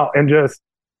come out and just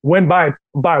win by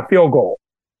a field goal.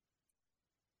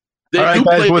 They do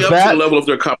play up to the level of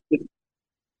their competition.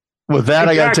 With that,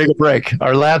 I got to take a break.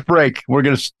 Our last break. We're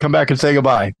going to come back and say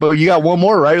goodbye. But you got one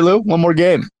more, right, Lou? One more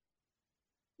game.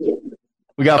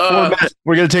 We got 4 minutes.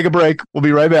 We're going to take a break. We'll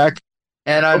be right back.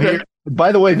 And I'm here.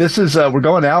 By the way, this is we're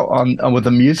going out on with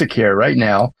the music here right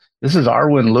now. This is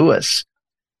Arwen Lewis.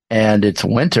 And it's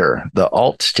Winter, the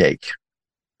alt take.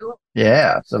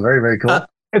 Yeah, so very, very cool.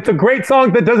 It's a great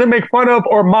song that doesn't make fun of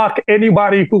or mock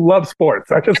anybody who loves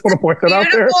sports. I just want to point that out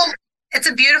there. It's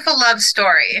a beautiful love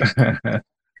story.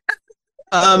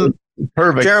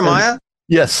 Perfect. Jeremiah?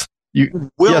 Yes.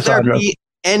 Will there be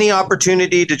any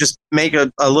opportunity to just make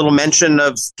a little mention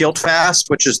of Guilt Fast,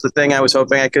 which is the thing I was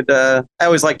hoping I could. I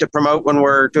always like to promote when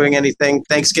we're doing anything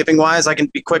Thanksgiving wise. I can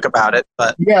be quick about it,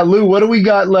 but yeah, Lou, what do we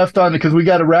got left on? Because we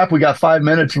got to wrap. We got 5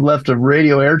 minutes left of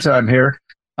radio airtime here.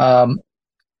 I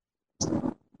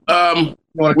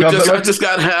just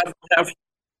got half.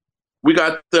 We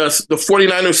got the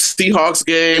 49ers Seahawks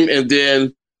game, and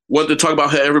then wanted to talk about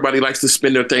how everybody likes to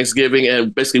spend their Thanksgiving,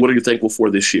 and basically what are you thankful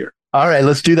for this year? All right,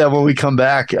 let's do that when we come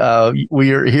back.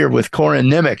 We are here with Corin,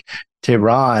 Nemac,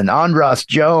 Tehran, Andras,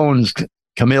 Jones,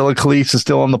 Camila Calise is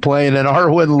still on the plane, and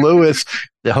Arwen Lewis.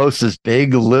 The host is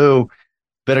Big Lou.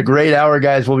 Been a great hour,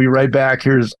 guys. We'll be right back.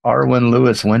 Here's Arwen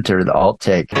Lewis, Winter, the alt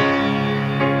take.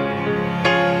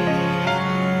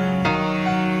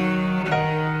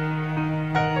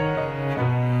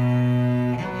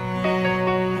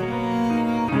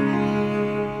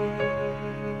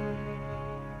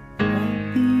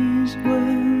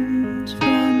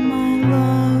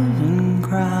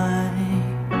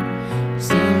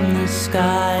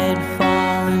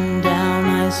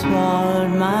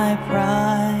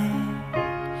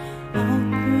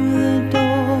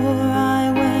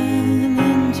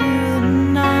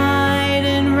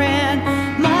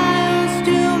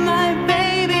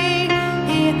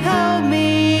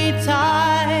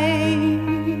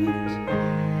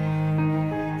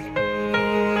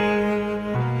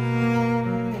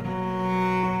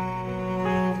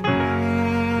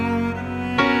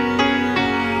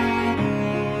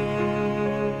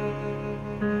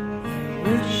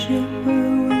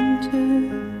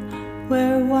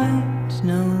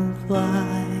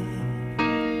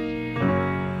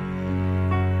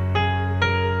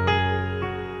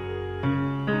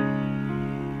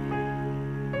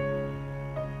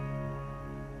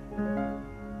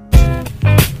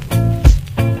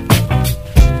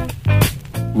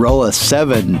 Roll a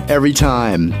 7 every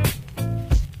time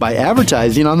by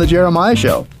advertising on the Jeremiah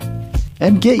Show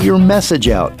and get your message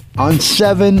out on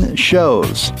 7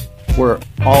 shows. We're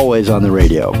always on the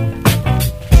radio.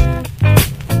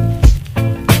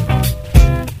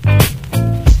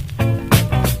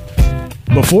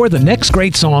 Before the next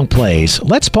great song plays,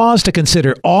 let's pause to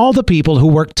consider all the people who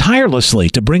work tirelessly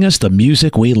to bring us the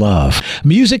music we love.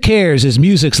 Music Cares is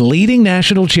music's leading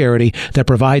national charity that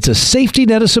provides a safety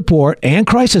net of support and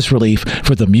crisis relief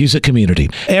for the music community.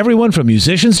 Everyone from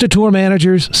musicians to tour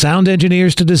managers, sound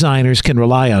engineers to designers can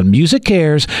rely on Music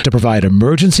Cares to provide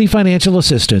emergency financial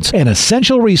assistance and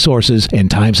essential resources in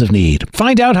times of need.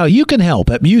 Find out how you can help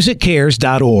at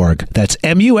musiccares.org. That's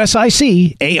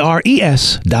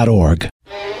MUSICARES.org.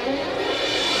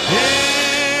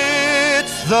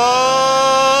 It's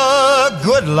the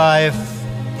good life,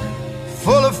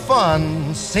 full of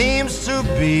fun, seems to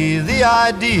be the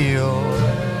ideal.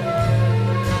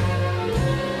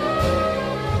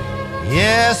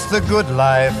 Yes, the good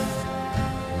life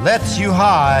lets you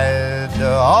hide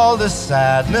all the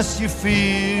sadness you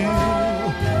feel.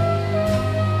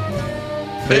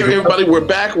 Hey everybody, we're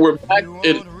back,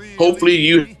 and hopefully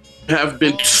you have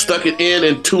been stuck it in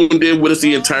and tuned in with us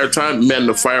the entire time. Man,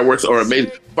 the fireworks are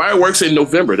amazing. Fireworks in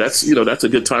November, that's a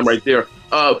good time right there.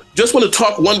 Just want to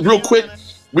talk one real quick.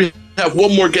 We have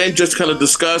one more game just to kind of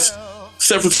discuss.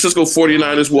 San Francisco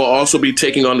 49ers will also be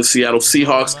taking on the Seattle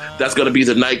Seahawks. That's going to be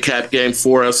the nightcap game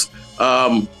for us.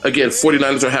 Again,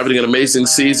 49ers are having an amazing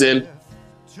season.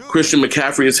 Christian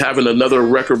McCaffrey is having another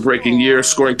record-breaking year,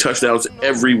 scoring touchdowns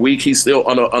every week. He's still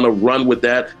on a run with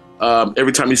that.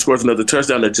 Every time he scores another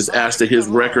touchdown, that just adds to his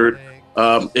record.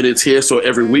 And it's his, so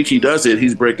every week he does it,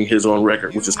 he's breaking his own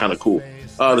record, which is kind of cool.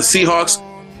 The Seahawks,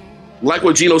 like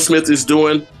what Geno Smith is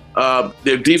doing,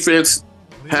 their defense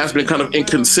has been kind of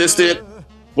inconsistent,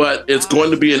 but it's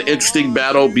going to be an interesting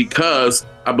battle because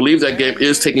I believe that game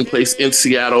is taking place in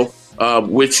Seattle,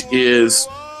 which is,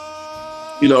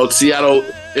 Seattle,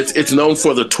 it's known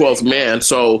for the 12th man.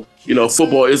 So,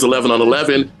 football is 11 on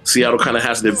 11. Seattle kind of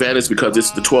has an advantage because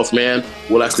it's the 12th man.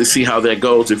 We'll actually see how that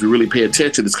goes. If you really pay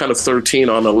attention, it's kind of 13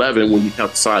 on 11 when you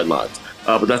count the sidelines.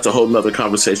 But that's a whole nother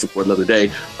conversation for another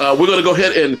day. We're going to go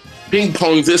ahead and ping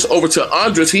pong this over to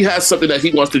Andras. He has something that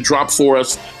he wants to drop for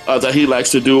us that he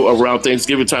likes to do around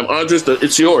Thanksgiving time. Andras,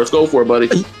 it's yours. Go for it, buddy.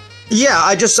 Yeah,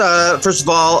 I just, first of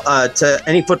all, to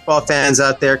any football fans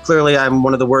out there, clearly I'm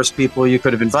one of the worst people you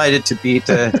could have invited to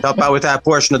help out with that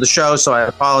portion of the show, so I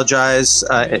apologize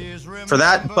for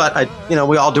that, but,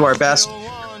 we all do our best.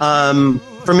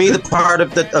 For me, the part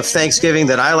of Thanksgiving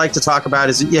that I like to talk about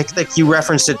is, I think you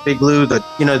referenced it, Big Lou,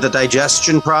 the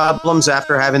digestion problems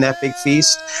after having that big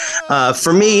feast.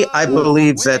 For me, I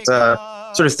believe that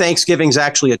sort of Thanksgiving is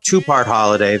actually a two-part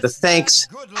holiday. The thanks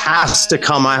has to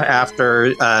come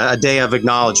after a day of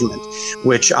acknowledgement,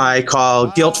 which I call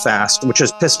guilt fast, which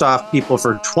has pissed off people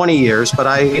for 20 years. But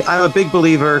I'm a big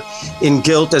believer in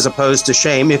guilt as opposed to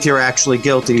shame if you're actually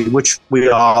guilty, which we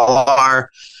all are.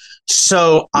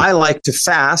 So I like to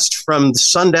fast from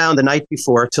sundown the night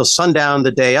before till sundown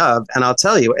the day of. And I'll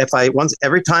tell you,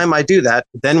 every time I do that,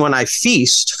 then when I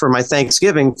feast for my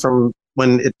Thanksgiving from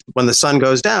when the sun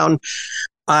goes down,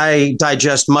 I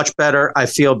digest much better. I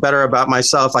feel better about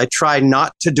myself. I try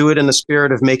not to do it in the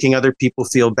spirit of making other people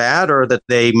feel bad or that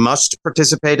they must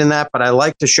participate in that. But I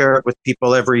like to share it with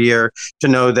people every year to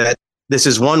know that this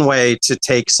is one way to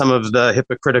take some of the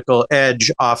hypocritical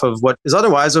edge off of what is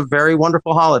otherwise a very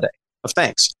wonderful holiday of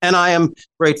thanks. And I am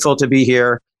grateful to be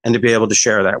here and to be able to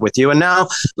share that with you. And now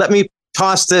let me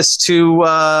toss this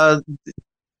to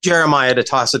Jeremiah to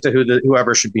toss it to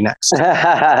whoever should be next.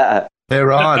 Hey,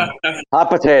 Ron. Hot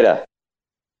potato.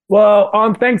 Well,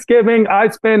 on Thanksgiving, I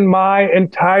spend my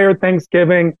entire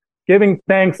Thanksgiving giving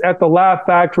thanks at the Laugh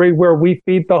Factory, where we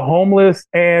feed the homeless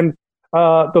and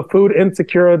the food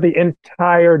insecure the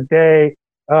entire day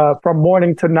from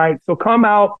morning to night. So come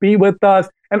out, be with us.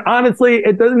 And honestly,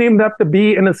 it doesn't even have to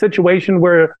be in a situation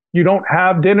where you don't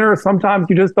have dinner. Sometimes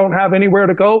you just don't have anywhere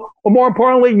to go. Or more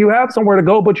importantly, you have somewhere to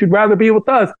go, but you'd rather be with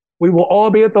us. We will all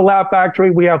be at the Laugh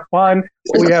Factory. We have fun.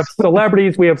 We have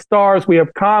celebrities. We have stars. We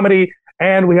have comedy.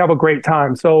 And we have a great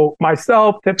time. So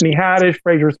myself, Tiffany Haddish,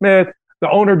 Fraser Smith,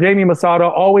 the owner, Jamie Masada,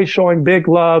 always showing big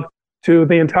love to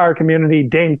the entire community.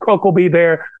 Dane Cook will be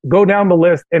there. Go down the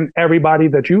list, and everybody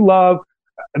that you love,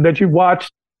 that you've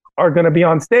watched, are going to be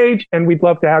on stage, and we'd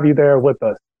love to have you there with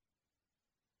us.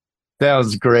 That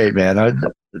was great, man.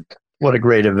 What a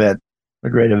great event. A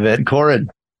great event. Corin.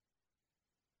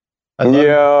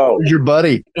 Yo. Who's your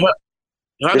buddy?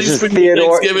 How do you spend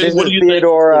Theodore, Thanksgiving? What do you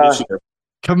Theodore, think?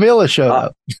 Camilla showed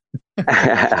up.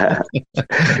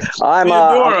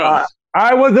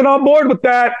 I wasn't on board with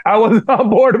that. I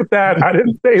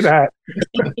didn't say that.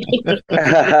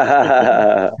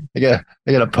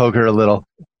 I gotta poke her a little.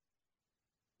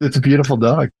 It's a beautiful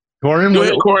dog. Corin, go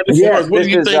ahead, Corin. What do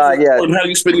you think? How do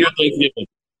you spend your Thanksgiving?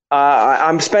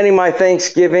 I'm spending my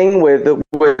Thanksgiving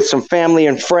with some family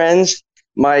and friends.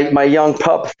 My young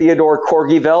pup Theodore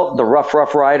Corgivelt, the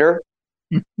rough rider,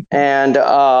 and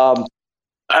going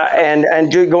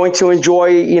to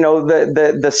enjoy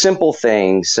the simple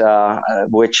things,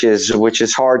 which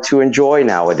is hard to enjoy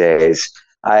nowadays.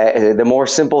 The more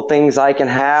simple things I can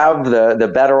have,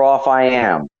 the better off I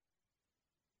am.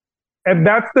 And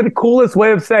that's the coolest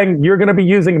way of saying you're going to be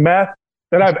using meth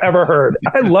that I've ever heard.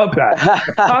 I love that.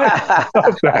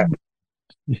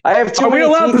 I have too Are we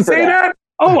many allowed to teeth for say that?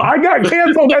 Oh, I got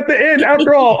canceled at the end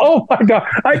after all. Oh my God.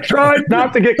 I tried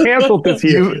not to get canceled this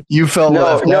year. You felt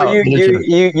left out.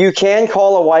 You can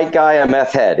call a white guy a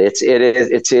meth head. It's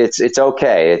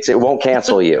okay. It won't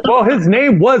cancel you. Well, his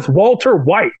name was Walter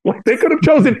White. Like, they could have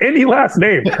chosen any last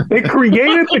name. They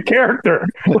created the character.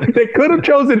 Like, they could have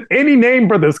chosen any name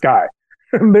for this guy.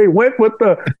 And they went with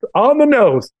the on the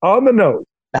nose. Arwen,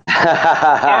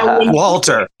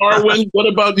 Walter. Arwen,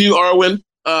 what about you, Arwen?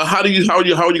 How are you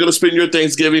going to spend your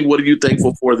Thanksgiving? What are you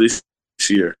thankful for this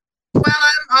year? Well,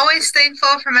 I'm always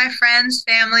thankful for my friends,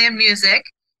 family, and music.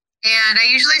 And I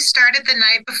usually start it the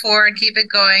night before and keep it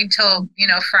going till,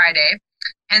 Friday.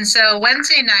 And so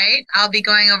Wednesday night, I'll be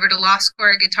going over to Lost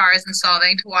Core Guitars and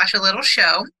Solving to watch a little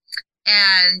show.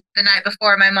 And the night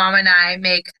before, my mom and I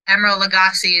make Emerald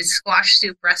Lagasse's squash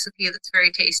soup recipe that's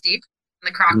very tasty in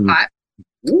the crock pot.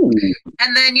 Ooh.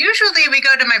 And then usually we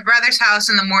go to my brother's house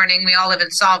in the morning. We all live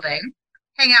in Solving,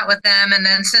 hang out with them. And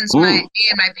then since me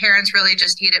and my parents really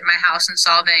just eat at my house in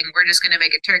Solving, we're just going to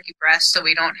make a turkey breast so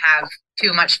we don't have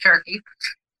too much turkey.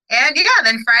 And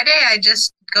then Friday I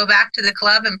just go back to the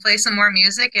club and play some more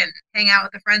music and hang out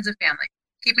with the friends and family,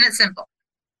 keeping it simple.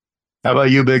 How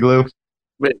about you, Big Lou?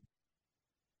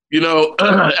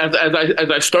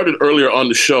 As I started earlier on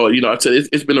the show, I said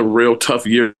it's been a real tough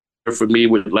year for me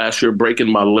with last year breaking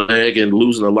my leg and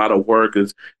losing a lot of work.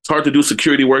 It's hard to do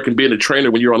security work and being a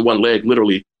trainer when you're on one leg,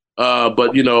 literally.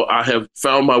 But I have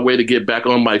found my way to get back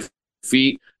on my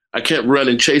feet. I can't run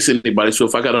and chase anybody. So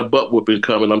if I got a butt whooping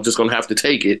coming, I'm just going to have to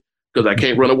take it because I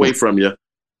can't run away from you.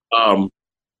 And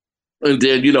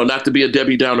then, not to be a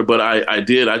Debbie Downer, but I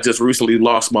did. I just recently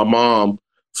lost my mom.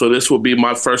 So this will be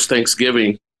my first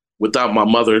Thanksgiving without my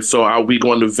mother. So I'll be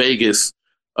going to Vegas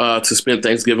to spend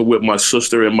Thanksgiving with my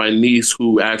sister and my niece,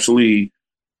 who actually,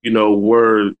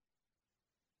 went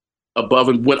above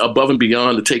and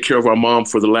beyond to take care of our mom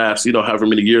for the last, however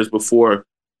many years before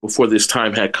this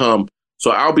time had come. So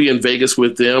I'll be in Vegas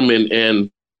with them, and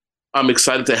I'm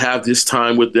excited to have this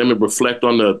time with them and reflect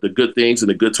on the good things and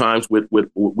the good times with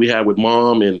we had with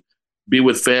mom, and be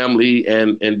with family,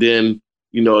 and then,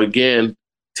 again,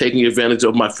 taking advantage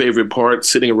of my favorite part,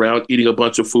 sitting around, eating a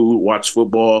bunch of food, watch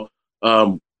football,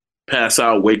 pass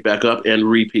out, wake back up, and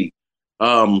repeat.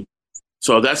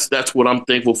 So that's what I'm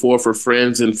thankful for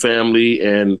friends and family.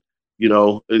 And,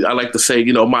 I like to say,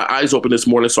 my eyes open this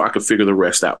morning so I could figure the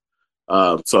rest out.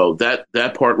 So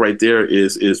that part right there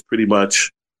is pretty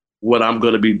much what I'm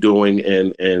going to be doing,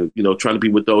 and trying to be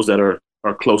with those that are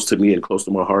close to me and close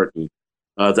to my heart. And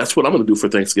that's what I'm going to do for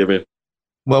Thanksgiving.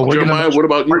 Well, Jeremiah, what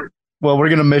about you? Well, we're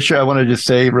going to miss you. I want to just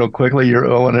say real quickly,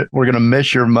 we're going to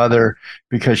miss your mother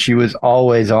because she was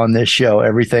always on this show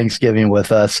every Thanksgiving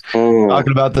with us,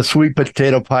 talking about the sweet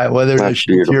potato pie, whether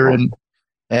she's here.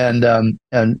 And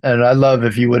I'd love,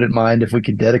 if you wouldn't mind, if we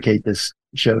could dedicate this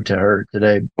show to her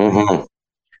today.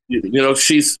 Mm-hmm.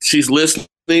 She's listening.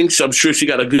 I'm sure she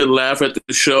got a good laugh at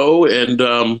the show,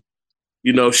 and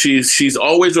she's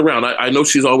always around. I know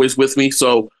she's always with me.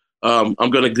 So I'm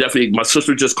going to definitely. My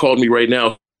sister just called me right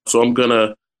now. So I'm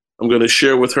gonna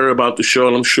share with her about the show,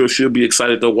 and I'm sure she'll be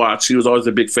excited to watch. She was always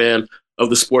a big fan of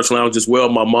the Sports Lounge as well.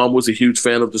 My mom was a huge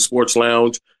fan of the Sports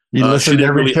Lounge. You listened to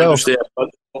every show. She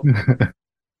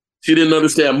didn't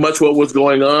understand much what was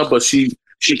going on, but she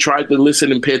tried to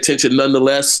listen and pay attention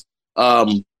nonetheless.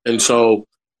 And so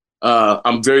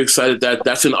I'm very excited that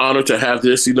that's an honor to have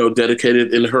this,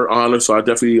 dedicated in her honor. So I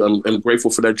definitely am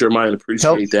grateful for that, Jeremiah, and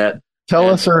appreciate that. Tell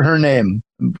us her name.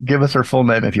 Give us her full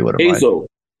name if you would mind.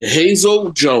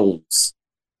 Hazel Jones.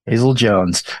 Hazel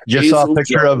Jones. Just saw a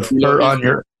picture of her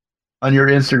on your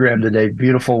Instagram today.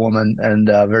 Beautiful woman, and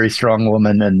very strong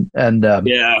woman, and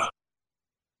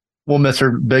we'll miss her,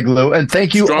 Big Lou. And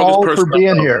thank you all for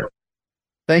being here.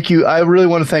 Thank you. I really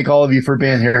want to thank all of you for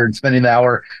being here and spending the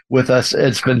hour with us.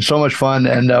 It's been so much fun,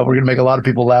 and we're going to make a lot of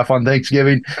people laugh on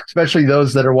Thanksgiving, especially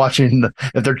those that are watching.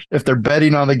 If they're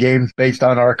betting on the games based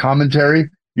on our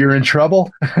commentary, you're in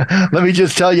trouble. Let me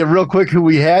just tell you real quick who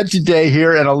we had today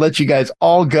here, and I'll let you guys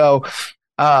all go.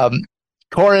 Corin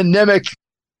Nemac.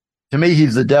 To me,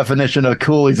 he's the definition of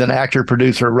cool. He's an actor,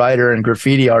 producer, writer, and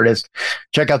graffiti artist.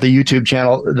 Check out the YouTube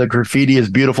channel. The graffiti is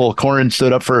beautiful. Corin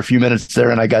stood up for a few minutes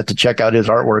there, and I got to check out his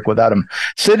artwork without him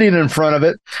sitting in front of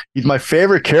it. He's my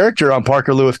favorite character on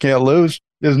Parker Lewis Can't Lose.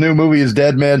 His new movie is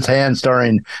Dead Man's Hand,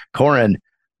 starring Corin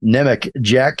Nemac,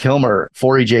 Jack Kilmer,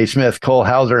 Forey J. Smith, Cole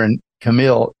Hauser, and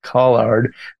Camille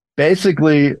Collard.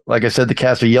 Basically, like I said, the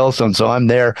cast of Yellowstone. So I'm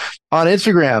there. On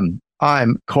Instagram,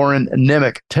 I'm Corin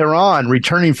Nemac. Tehran,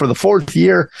 returning for the 4th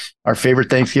year, our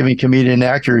favorite Thanksgiving comedian and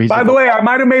actor. By the way, I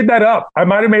might have made that up. I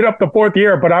might have made up the 4th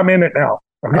year, but I'm in it now.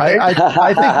 Okay? I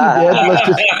think you did.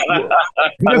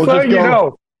 Let's just letting you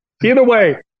know. Either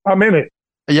way, I'm in it.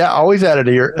 Yeah, always add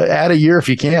a year if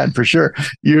you can, for sure.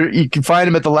 You can find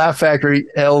him at the Laugh Factory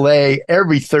LA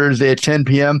every Thursday at 10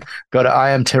 p.m. Go to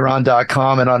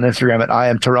iamtehran.com and on Instagram at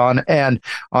iamtehran. And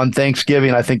on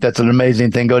Thanksgiving, I think that's an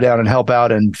amazing thing. Go down and help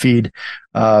out and feed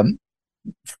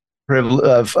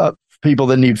people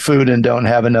that need food and don't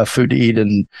have enough food to eat,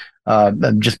 and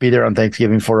just be there on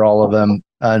Thanksgiving for all of them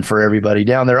and for everybody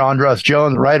down there. Andras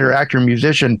Jones, writer, actor,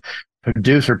 musician,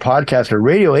 producer, podcaster,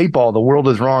 Radio 8 Ball, The World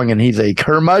Is Wrong, and he's a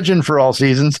curmudgeon for all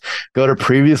seasons. Go to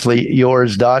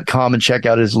previouslyyours.com and check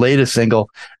out his latest single,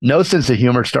 No Sense of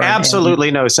Humor.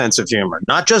 Absolutely no sense of humor.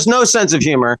 Not just no sense of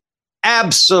humor,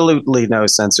 absolutely no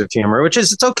sense of humor, which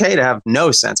is, it's okay to have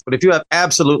no sense. But if you have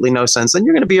absolutely no sense, then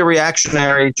you're going to be a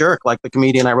reactionary jerk like the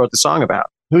comedian I wrote the song about.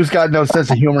 Who's got no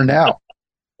sense of humor now?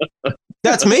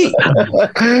 That's me. So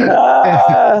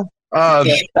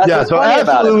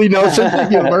absolutely no sense of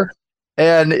humor.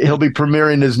 And he'll be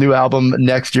premiering his new album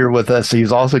next year with us.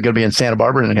 He's also going to be in Santa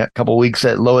Barbara in a couple of weeks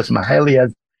at Lois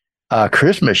Mahalia's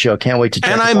Christmas show. Can't wait to check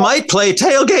And it I out. might play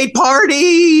Tailgate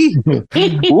Party.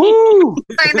 Woo!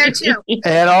 Playing there too.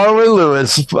 And Arwen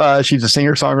Lewis, she's a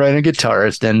singer-songwriter and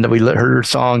guitarist. And we heard her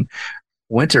song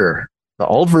Winter, the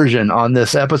old version, on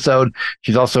this episode.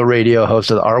 She's also radio host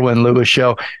of the Arwen Lewis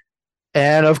Show.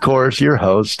 And, of course, your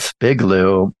host, Big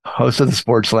Lou, host of the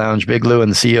Sports Lounge, Big Lou, and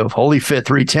the CEO of Holy Fit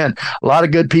 310. A lot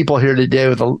of good people here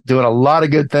today doing a lot of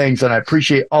good things, and I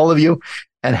appreciate all of you.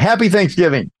 And happy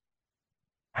Thanksgiving.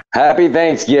 Happy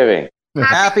Thanksgiving.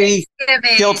 Happy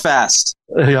Guilt Fast.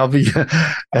 I'll be,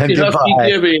 and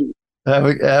goodbye. Have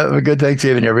a good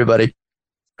Thanksgiving, everybody.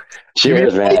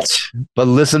 Cheers, man. But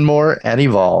listen more and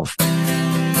evolve.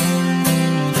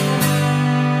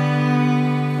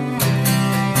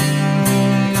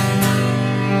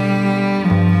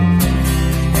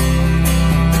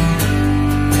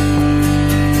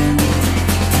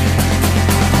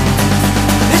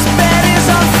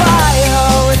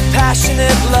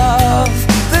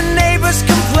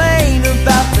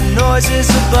 Noises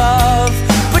above,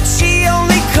 but she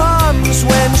only comes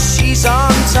when she's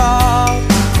on top.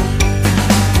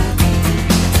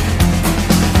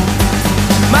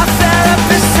 My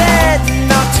therapist said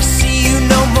not to see you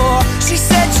no more. She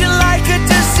said you're like a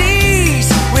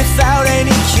disease without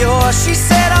any cure. She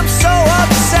said I'm so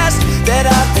obsessed that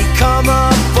I've become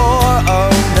a bore.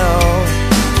 Oh no,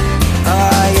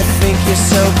 you think you're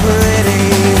so pretty.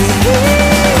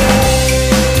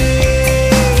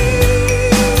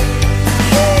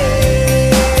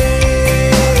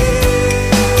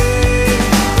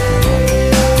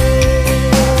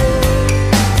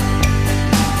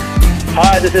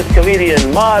 Hi, this is comedian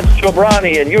Maz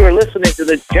Chobrani, and you are listening to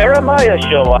The Jeremiah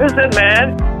Show. Listen,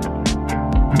 man.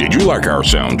 Did you like our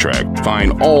soundtrack?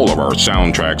 Find all of our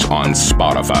soundtracks on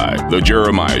Spotify. The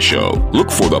Jeremiah Show. Look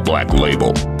for the black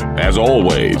label. As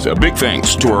always, a big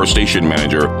thanks to our station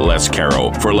manager, Les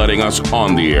Carroll, for letting us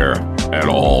on the air at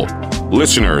all.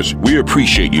 Listeners, we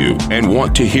appreciate you and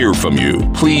want to hear from you.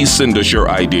 Please send us your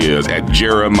ideas at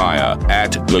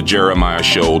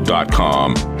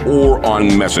jeremiah@thejeremiahshow.com or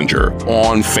on Messenger,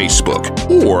 on Facebook,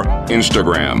 or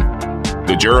Instagram.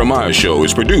 The Jeremiah Show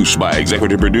is produced by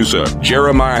executive producer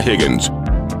Jeremiah Higgins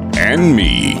and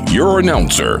me, your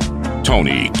announcer,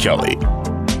 Tony Kelly.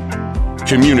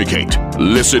 Communicate,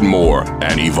 listen more,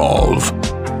 and evolve.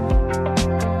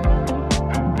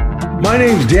 My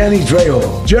name's Danny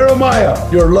Trejo. Jeremiah,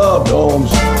 you're loved,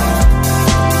 Holmes.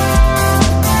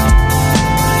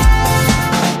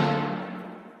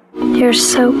 You're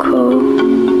so cool.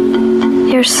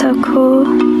 You're so cool.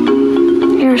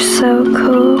 You're so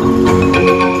cool.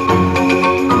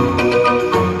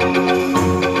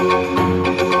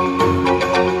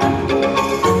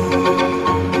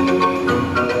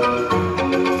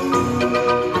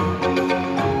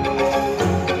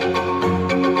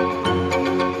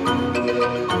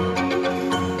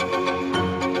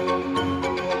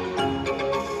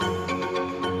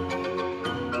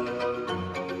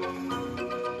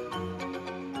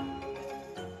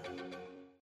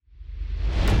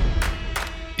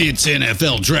 It's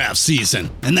NFL draft season,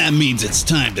 and that means it's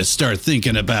time to start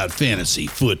thinking about fantasy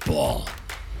football.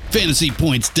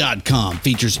 FantasyPoints.com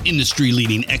features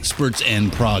industry-leading experts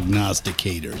and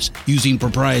prognosticators using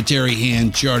proprietary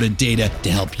hand-charted data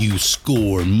to help you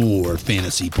score more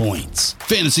fantasy points.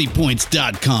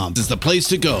 FantasyPoints.com is the place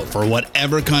to go for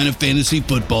whatever kind of fantasy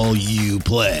football you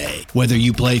play. Whether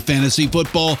you play fantasy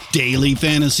football, daily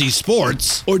fantasy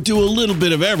sports, or do a little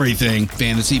bit of everything,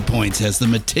 Fantasy Points has the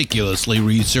meticulously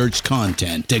researched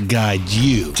content to guide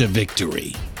you to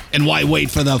victory. And why wait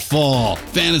for the fall?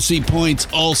 Fantasy Points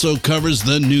also covers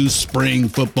the new spring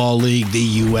football league,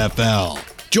 the UFL.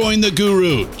 Join the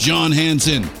guru, John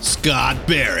Hansen, Scott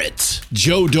Barrett,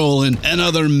 Joe Dolan, and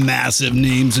other massive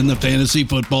names in the fantasy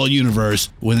football universe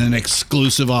with an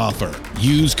exclusive offer.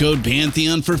 Use code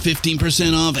Pantheon for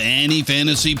 15% off any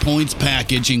Fantasy Points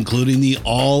package, including the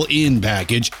all-in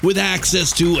package, with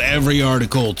access to every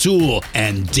article, tool,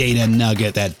 and data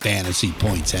nugget that Fantasy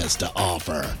Points has to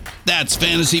offer. That's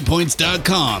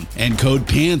FantasyPoints.com and code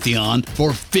Pantheon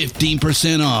for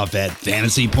 15% off at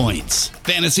Fantasy Points.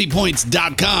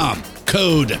 FantasyPoints.com.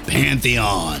 Code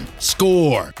Pantheon.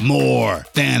 Score more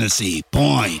fantasy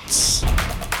points.